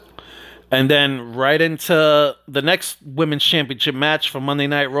 And then right into the next Women's Championship match for Monday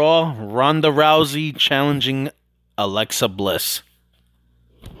Night Raw, Ronda Rousey challenging Alexa Bliss.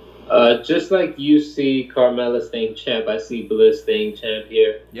 Just like you see Carmella staying champ, I see Bliss staying champ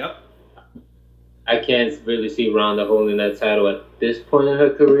here. Yep. I can't really see Ronda holding that title at this point in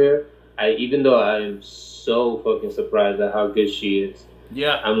her career. Even though I'm so fucking surprised at how good she is.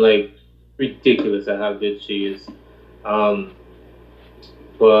 Yeah. I'm like ridiculous at how good she is.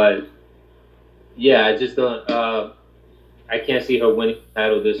 But yeah, I just don't. I can't see her winning the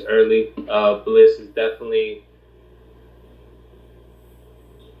title this early. Bliss is definitely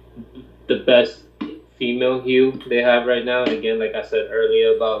the best female heel they have right now. And again, like I said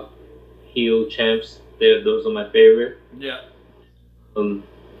earlier about heel champs, those are my favorite. Yeah. And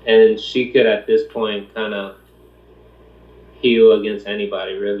she could at this point kind of heel against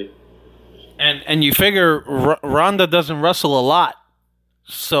anybody, really. And you figure Ronda doesn't wrestle a lot,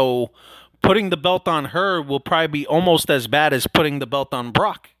 so putting the belt on her will probably be almost as bad as putting the belt on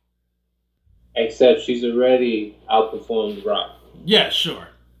Brock. Except she's already outperformed Brock. Yeah, sure.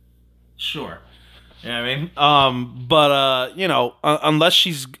 Yeah, I mean, unless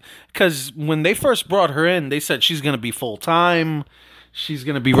she's, because when they first brought her in, they said she's gonna be full time. She's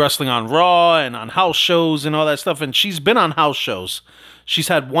gonna be wrestling on Raw and on house shows and all that stuff. And she's been on house shows. She's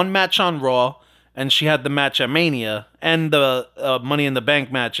had one match on Raw, and she had the match at Mania and the Money in the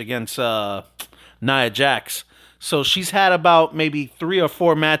Bank match against Nia Jax. So she's had about maybe 3 or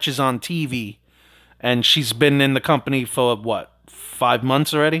 4 matches on TV, and she's been in the company for what, 5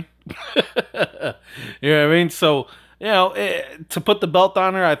 months already. You know what I mean? So to put the belt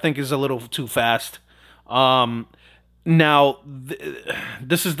on her, I think is a little too fast. Now,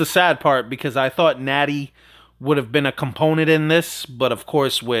 this is the sad part, because I thought Natty would have been a component in this, but of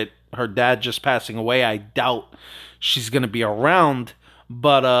course with her dad just passing away, I doubt she's going to be around.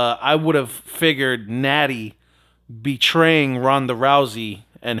 But I would have figured Natty betraying Ronda Rousey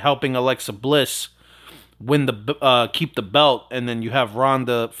and helping Alexa Bliss win keep the belt, and then you have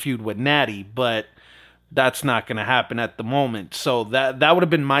Ronda feud with Natty, but that's not going to happen at the moment. So that would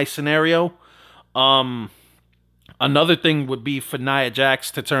have been my scenario. Another thing would be for Nia Jax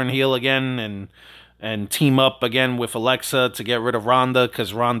to turn heel again and team up again with Alexa to get rid of Ronda,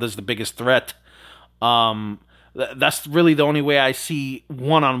 because Ronda's the biggest threat. That's really the only way I see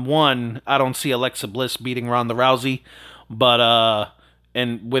one-on-one. I don't see Alexa Bliss beating Ronda Rousey, but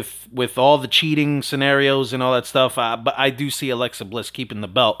and with all the cheating scenarios and all that stuff, but I do see Alexa Bliss keeping the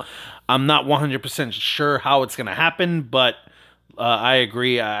belt. I'm not 100% sure how it's going to happen, but I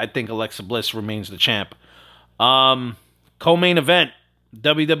agree. I think Alexa Bliss remains the champ. Co-main event,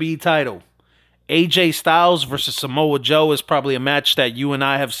 WWE title. AJ Styles versus Samoa Joe is probably a match that you and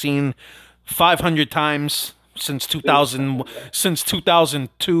I have seen 500 times since 2000, since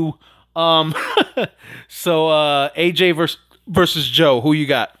 2002. So AJ versus Joe, who you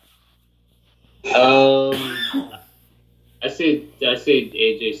got? I say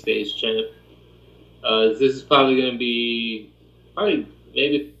AJ stays champ. This is probably going to be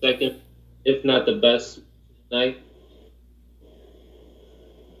maybe second, if not the best night.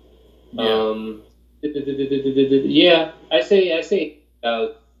 Yeah. I say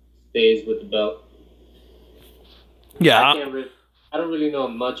stays with the belt. Yeah, I don't really know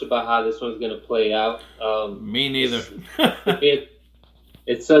much about how this one's gonna play out. Me neither.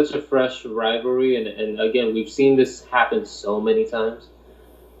 It's such a fresh rivalry, and again, we've seen this happen so many times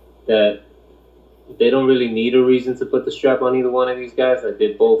that they don't really need a reason to put the strap on either one of these guys. Like,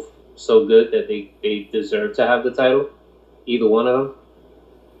 they're both so good that they deserve to have the title, either one of them.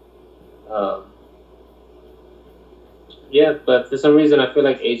 Yeah, but for some reason, I feel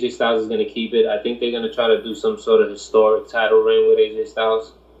like AJ Styles is going to keep it. I think they're going to try to do some sort of historic title reign with AJ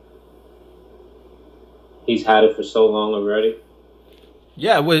Styles. He's had it for so long already.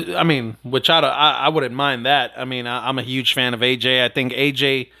 Yeah, I mean, which I wouldn't mind that. I mean, I'm a huge fan of AJ. I think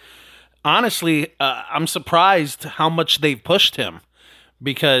AJ, honestly, I'm surprised how much they've pushed him,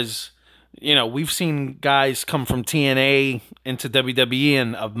 because, you know, we've seen guys come from TNA into WWE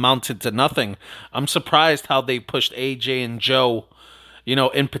and amounted to nothing. I'm surprised how they pushed AJ and Joe, you know,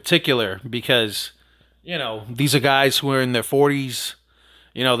 in particular, because, you know, these are guys who are in their 40s.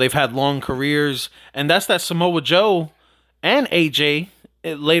 You know, they've had long careers, and that's that Samoa Joe and AJ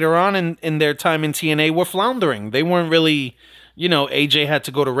later on in their time in TNA were floundering. They weren't really AJ had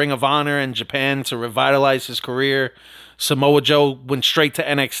to go to Ring of Honor in Japan to revitalize his career. Samoa Joe went straight to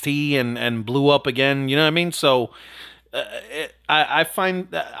NXT and blew up again. You know what I mean? So I find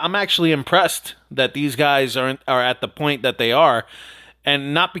that I'm actually impressed that these guys are at the point that they are.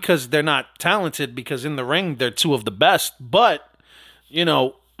 And not because they're not talented, because in the ring they're two of the best. But,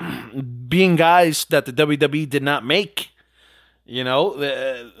 being guys that the WWE did not make,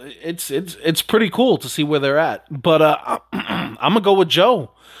 it's pretty cool to see where they're at. But I'm going to go with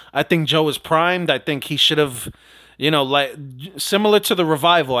Joe. I think Joe is primed. I think he should have, like similar to the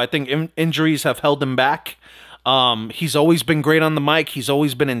Revival, I think injuries have held him back. He's always been great on the mic. He's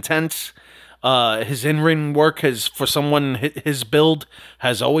always been intense. His in-ring work for someone his build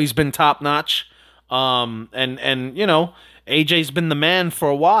has always been top notch. AJ's been the man for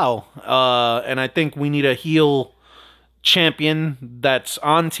a while. And I think we need a heel champion that's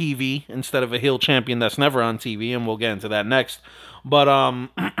on TV instead of a heel champion that's never on TV, and we'll get into that next. But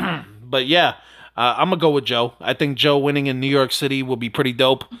but yeah, I'm gonna go with Joe. I think Joe winning in New York City will be pretty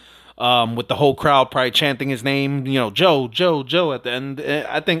dope. With the whole crowd probably chanting his name, Joe, Joe, Joe at the end.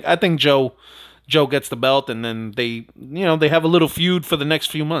 I think Joe gets the belt, and then they have a little feud for the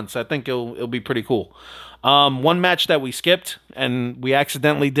next few months. I think it'll be pretty cool. One match that we skipped, and we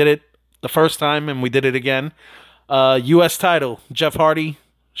accidentally did it the first time, and we did it again. U.S. title, Jeff Hardy,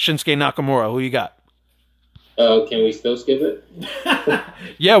 Shinsuke Nakamura. Who you got? Can we still skip it?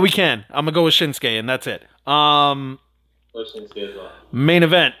 Yeah, we can. I'm gonna go with Shinsuke, and that's it. Main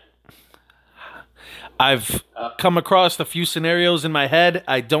event. I've come across a few scenarios in my head.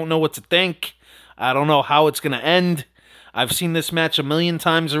 I don't know what to think. I don't know how it's going to end. I've seen this match a million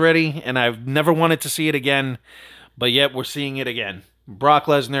times already, and I've never wanted to see it again, but yet we're seeing it again. Brock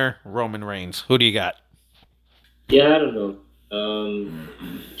Lesnar, Roman Reigns. Who do you got? Yeah, I don't know.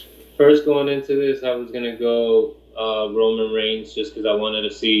 First going into this, I was going to go Roman Reigns just because I wanted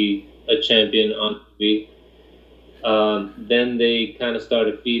to see a champion on TV. Then they kind of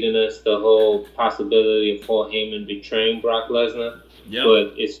started feeding us the whole possibility of Paul Heyman betraying Brock Lesnar. Yep.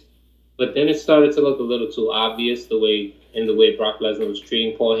 But then it started to look a little too obvious the way Brock Lesnar was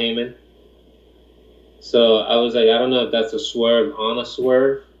treating Paul Heyman. So I was like, I don't know if that's a swerve on a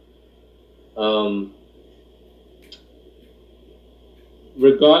swerve.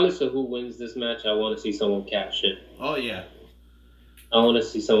 Regardless of who wins this match, I want to see someone cash in. Oh yeah. I want to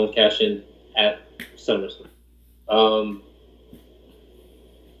see someone cash in at SummerSlam.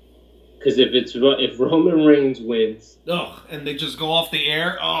 Because if Roman Reigns wins, and they just go off the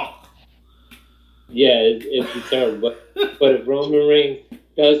air, yeah, it'd be terrible. But if Roman Reigns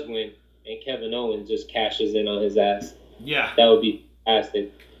does win and Kevin Owens just cashes in on his ass, yeah, that would be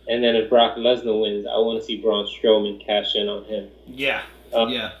fantastic. And then if Brock Lesnar wins, I want to see Braun Strowman cash in on him. Yeah,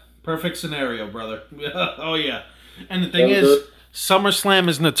 yeah, perfect scenario, brother. Oh yeah, and the thing is, SummerSlam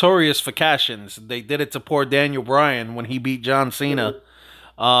is notorious for cash-ins. They did it to poor Daniel Bryan when he beat John Cena.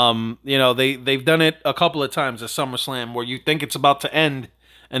 They've done it a couple of times at SummerSlam where you think it's about to end,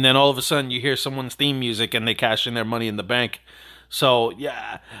 and then all of a sudden you hear someone's theme music and they cash in their Money in the Bank. So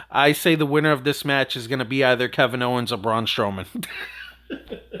yeah, I say the winner of this match is going to be either Kevin Owens or Braun Strowman.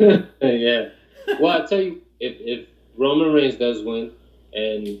 Yeah. Well, I tell you, if Roman Reigns does win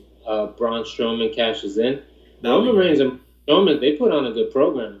and Braun Strowman cashes in, Roman Reigns and Strowman, they put on a good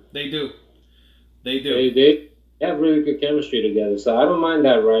program. They do. They have really good chemistry together, so I don't mind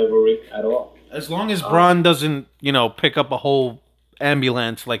that rivalry at all. As long as Braun doesn't, pick up a whole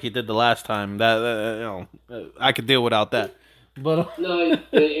ambulance like he did the last time, that I could deal without that. But no,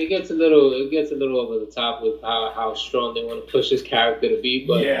 it gets a little over the top with how strong they want to push his character to be.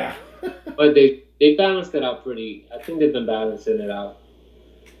 But yeah, but they balanced it out pretty. I think they've been balancing it out.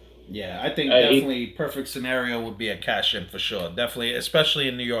 Yeah, I think definitely perfect scenario would be a cash in for sure. Definitely, especially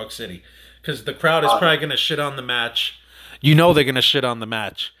in New York City, because the crowd is probably going to shit on the match. They're going to shit on the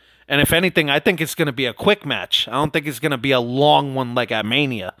match. And if anything, I think it's going to be a quick match. I don't think it's going to be a long one like at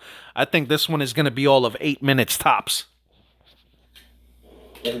Mania. I think this one is going to be all of 8 minutes tops.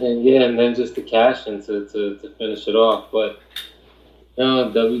 And then just the cash in to finish it off. But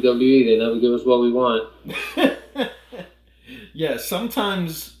no, WWE, they never give us what we want. Yeah,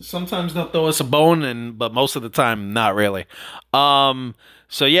 sometimes they'll throw us a bone, but most of the time, not really.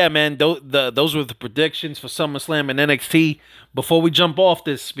 So yeah, man, those were the predictions for SummerSlam and NXT. Before we jump off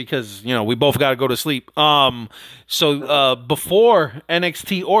this, because we both got to go to sleep. So before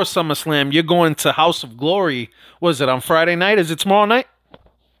NXT or SummerSlam, you're going to House of Glory. Was it on Friday night? Is it tomorrow night?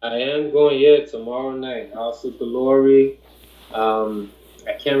 I am going, tomorrow night. House of Glory.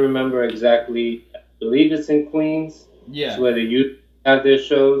 I can't remember exactly. I believe it's in Queens. Yeah. It's where the youth have their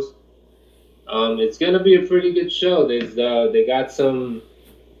shows. It's gonna be a pretty good show. They got some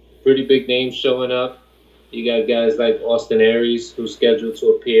pretty big names showing up. You got guys like Austin Aries who's scheduled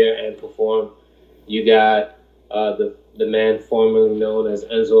to appear and perform. You got the man formerly known as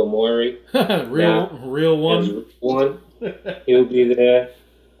Enzo Amore. real one. He'll be there.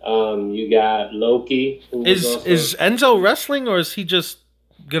 You got Loki. Who Is Enzo wrestling, or is he just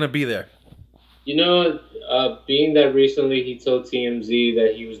gonna be there? You know, being that recently he told TMZ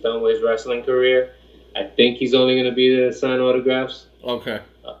that he was done with his wrestling career, I think he's only going to be there to sign autographs. Okay.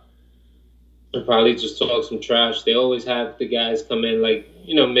 And probably just talk some trash. They always have the guys come in, like,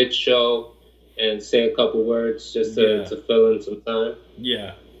 mid-show and say a couple words just to fill in some time.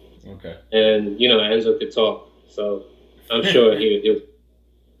 Yeah. Okay. And, Enzo could talk. So I'm sure he'll.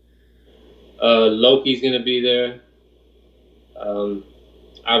 Loki's going to be there.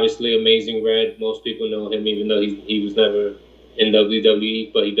 Obviously, Amazing Red. Most people know him, even though he was never in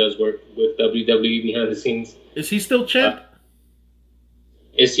WWE, but he does work with WWE behind the scenes. Is he still champ?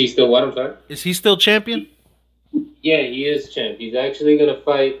 Is he still what? I'm sorry? Is he still champion? Yeah, he is champ. He's actually going to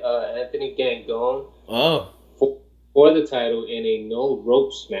fight Anthony Gangone for the title in a no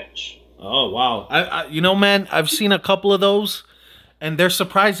ropes match. Oh, wow. I man, I've seen a couple of those, and they're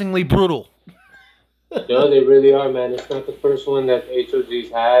surprisingly brutal. No, they really are, man. It's not the first one that HOG's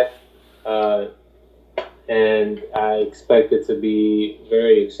had, and I expect it to be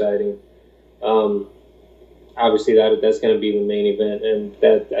very exciting. Obviously, that's going to be the main event, and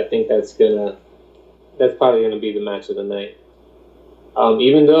I think that's probably going to be the match of the night.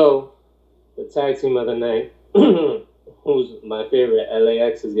 Even though the tag team of the night, who's my favorite,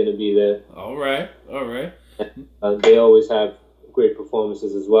 LAX, is going to be there. All right. They always have great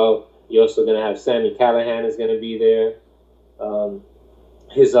performances as well. You're also going to have Sami Callihan is going to be there.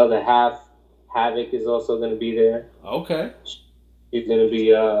 His other half, Havoc, is also going to be there. Okay. She's going to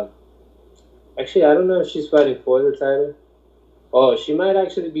be... actually, I don't know if she's fighting for the title. Oh, she might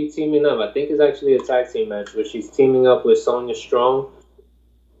actually be teaming up. I think it's actually a tag team match where she's teaming up with Sonya Strong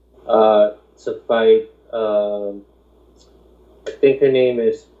to fight... I think her name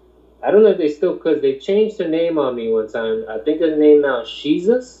is... I don't know if they still... Because they changed her name on me one time. I think her name now is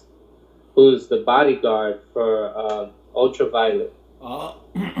Sheezus, who's the bodyguard for Ultraviolet.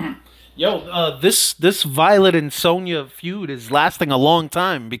 This Violet and Sonya feud is lasting a long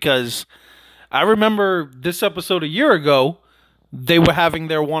time, because I remember this episode a year ago, they were having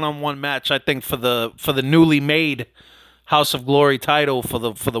their one-on-one match, I think, for the newly made House of Glory title for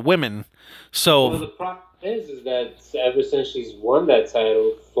the women. So the problem is that ever since she's won that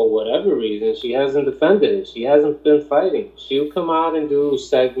title, for whatever reason, she hasn't defended it. She hasn't been fighting. She'll come out and do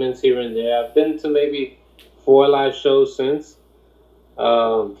segments here and there. I've been to maybe 4 live shows since.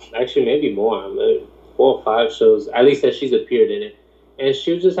 Actually, maybe more. 4 or 5 shows, at least that she's appeared in it. And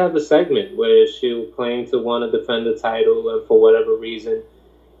she'll just have a segment where she'll claim to want to defend the title, and for whatever reason,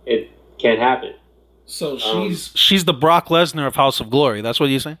 it can't happen. So she's the Brock Lesnar of House of Glory. That's what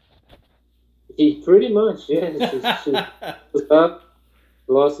you're saying? Pretty much, yeah. She's up,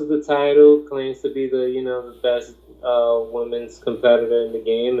 lost the title, claims to be the best women's competitor in the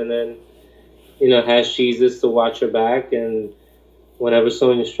game, and then has Sheezus to watch her back, and whenever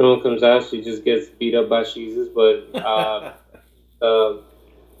Sonya Strong comes out, she just gets beat up by Sheezus. But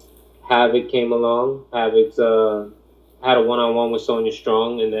Havoc came along. Havoc's had a one-on-one with Sonya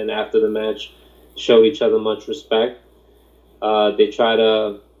Strong, and then after the match, showed each other much respect. They try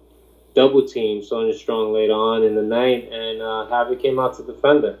to double team Sonya Strong later on in the night, and Havoc came out to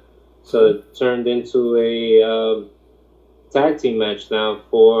defend her. So it turned into a tag team match now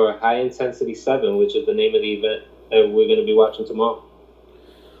for High Intensity 7, which is the name of the event that we're going to be watching tomorrow.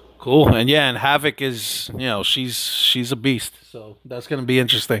 Cool. And and Havoc is, she's a beast. So that's going to be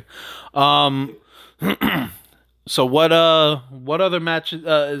interesting. So what other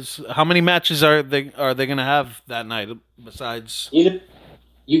matches how many matches are they going to have that night besides?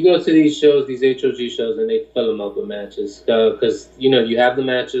 You go to these shows, these HOG shows, and they fill them up with matches. Because, you have the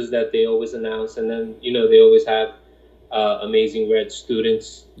matches that they always announce, and then, they always have Amazing Red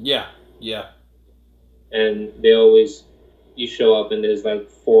students. Yeah. And you show up, and there's like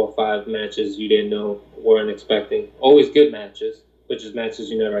 4 or 5 matches you didn't know, weren't expecting. Always good matches, but just matches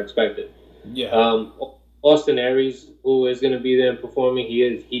you never expected. Yeah. Austin Aries, who is going to be there and performing,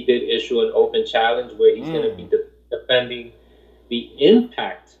 he did issue an open challenge where he's going to be defending the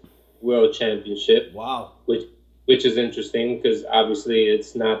Impact World Championship. Wow. Which is interesting because obviously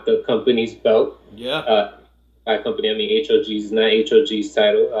it's not the company's belt. Yeah. By company, I mean HOG's, not HOG's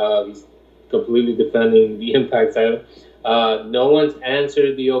title. He's completely defending the Impact title. No one's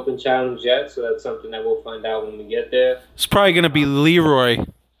answered the open challenge yet, so that's something that we'll find out when we get there. It's probably going to be Leroy.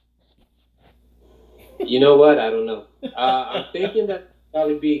 You know what? I don't know. I'm thinking that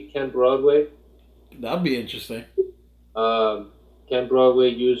probably be Ken Broadway. That'd be interesting. Ken Broadway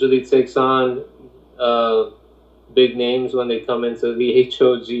usually takes on big names when they come into the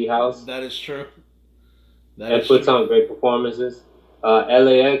HOG house. That is true. And puts on great performances.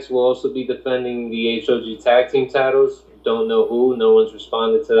 LAX will also be defending the HOG tag team titles. Don't know who. No one's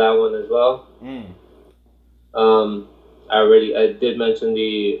responded to that one as well. I did mention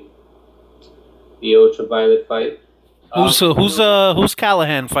the Ultraviolet fight. Who's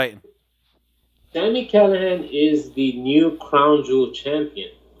Callahan fighting? Sami Callihan is the new Crown Jewel champion.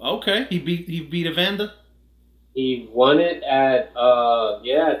 Okay, he beat Evander. He won it at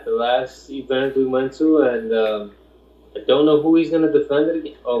the last event we went to, and I don't know who he's gonna defend it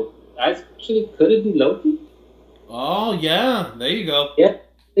against. Oh, actually, could it be Loki? Oh yeah, there you go. Yeah,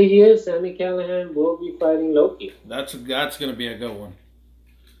 he is. Sami Callihan will be fighting Loki. That's gonna be a good one.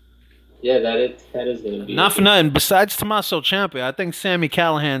 Yeah, that is gonna be. Not for nothing. Besides Tommaso Ciampa, I think Sami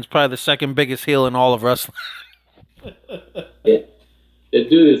Callihan's probably the second biggest heel in all of wrestling. Yeah, the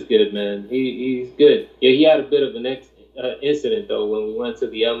dude is good, man. He's good. Yeah, he had a bit of an incident though when we went to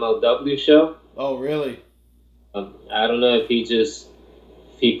the MLW show. Oh, really? I don't know if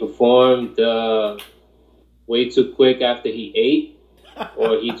he performed way too quick after he ate,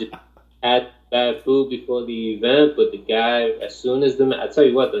 or he just had bad food before the event. But the guy, as soon as I tell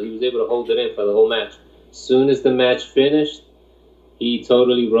you what, though, he was able to hold it in for the whole match. As soon as the match finished, he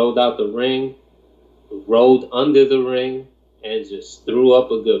totally rolled out the ring, rolled under the ring, and just threw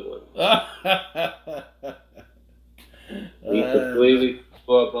up a good one. He completely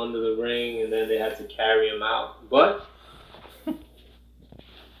threw up under the ring, and then they had to carry him out. But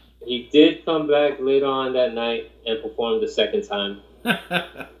he did come back later on that night and perform the second time.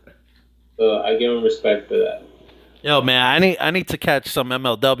 So I give him respect for that. Yo, man, I need to catch some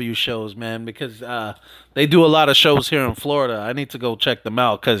MLW shows, man, because they do a lot of shows here in Florida. I need to go check them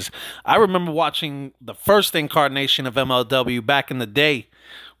out because I remember watching the first incarnation of MLW back in the day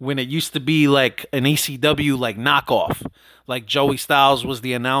when it used to be like an ECW like knockoff. Like Joey Styles was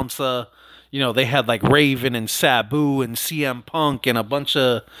the announcer. You know, they had like Raven and Sabu and CM Punk and a bunch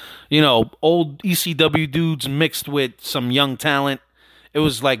of, old ECW dudes mixed with some young talent. It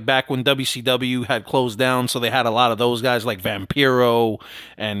was like back when WCW had closed down, so they had a lot of those guys like Vampiro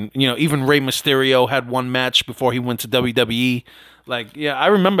and, even Rey Mysterio had one match before he went to WWE. Like, yeah, I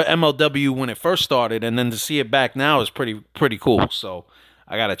remember MLW when it first started, and then to see it back now is pretty cool. So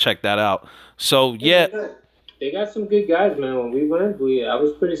I got to check that out. So, yeah. They got some good guys, man. When we went, I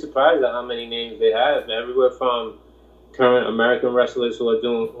was pretty surprised at how many names they have. Everywhere from current American wrestlers who are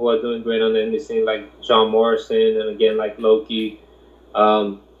doing great on the indie scene, like John Morrison, and again like Loki,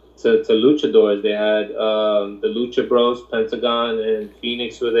 to luchadors. They had the Lucha Bros, Pentagon and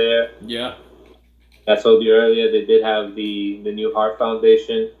Phoenix were there. Yeah, I told you earlier they did have the New Heart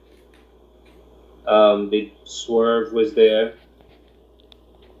Foundation. The Swerve was there.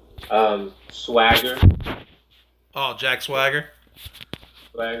 Swagger. Oh, Jack Swagger.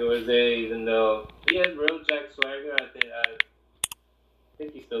 Swagger was there, even though he had real Jack Swagger. I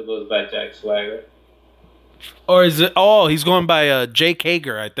think he still goes by Jack Swagger. Or is it? Oh, he's going by Jake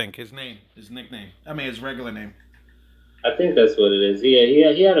Hager, I think. His nickname. I mean, his regular name. I think that's what it is.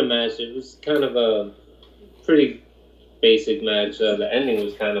 Yeah, he had a match. It was kind of a pretty basic match. The ending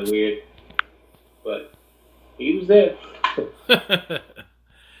was kind of weird, but he was there.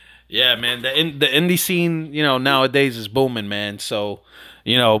 Yeah, man. The indie scene, nowadays is booming, man. So,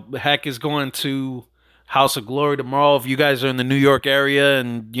 Heck is going to House of Glory tomorrow. If you guys are in the New York area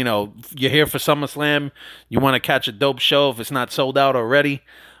and, you're here for SummerSlam, you want to catch a dope show if it's not sold out already,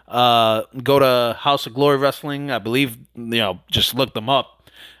 go to House of Glory Wrestling. I believe, just look them up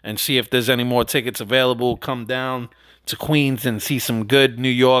and see if there's any more tickets available. Come down to Queens and see some good New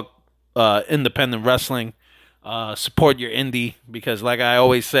York independent wrestling. Support your indie because, like I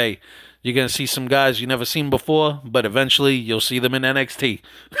always say, you're going to see some guys you never seen before, but eventually you'll see them in NXT.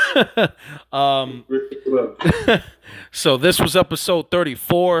 So this was episode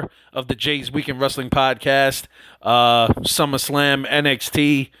 34 of the Jay's Weekend Wrestling Podcast. SummerSlam,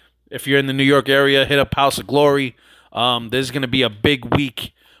 NXT. If you're in the New York area, hit up House of Glory. There's going to be a big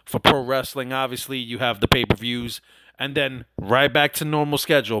week for pro wrestling. Obviously, you have the pay-per-views. And then right back to normal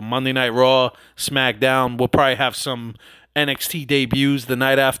schedule. Monday Night Raw, SmackDown. We'll probably have some NXT debuts the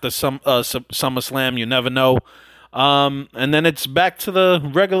night after SummerSlam. You never know. And then it's back to the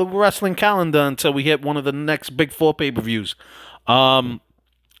regular wrestling calendar until we hit one of the next big 4 pay-per-views. So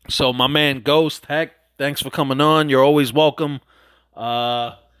my man Ghost, Heck, thanks for coming on. You're always welcome.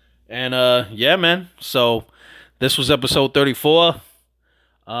 Yeah, man. So this was episode 34.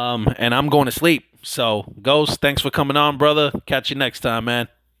 And I'm going to sleep. So, Ghost, thanks for coming on, brother. Catch you next time, man.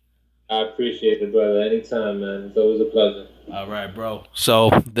 I appreciate it, brother. Anytime, man. It's always a pleasure. All right, bro. So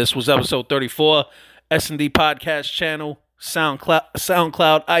this was episode 34, S&D Podcast Channel,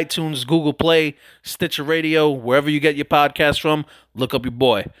 SoundCloud, iTunes, Google Play, Stitcher Radio, wherever you get your podcast from. Look up your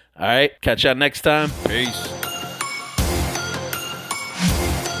boy. All right, catch y'all next time. Peace.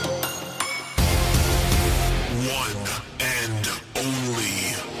 One and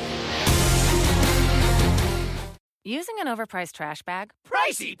only. Using an overpriced trash bag?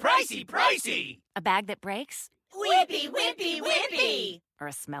 Pricey, pricey, pricey. A bag that breaks? Whippy, whippy, whippy. Or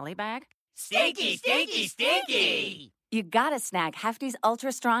a smelly bag? Stinky, stinky, stinky. You gotta snag Hefty's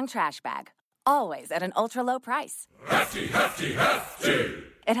Ultra Strong Trash Bag. Always at an ultra low price. Hefty, hefty, hefty.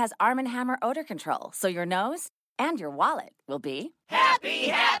 It has Arm & Hammer odor control, so your nose and your wallet will be Happy,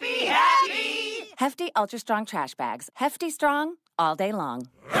 happy, happy. Hefty Ultra Strong Trash Bags. Hefty strong all day long.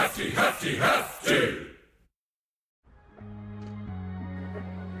 Hefty, hefty, hefty.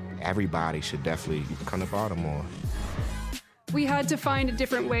 Everybody should definitely come to Baltimore. We had to find a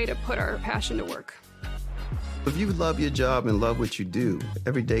different way to put our passion to work. If you love your job and love what you do,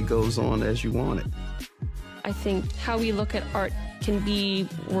 every day goes on as you want it. I think how we look at art can be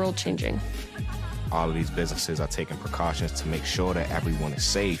world-changing. All of these businesses are taking precautions to make sure that everyone is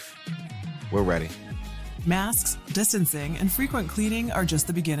safe. We're ready. Masks, distancing, and frequent cleaning are just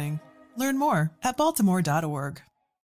the beginning. Learn more at baltimore.org.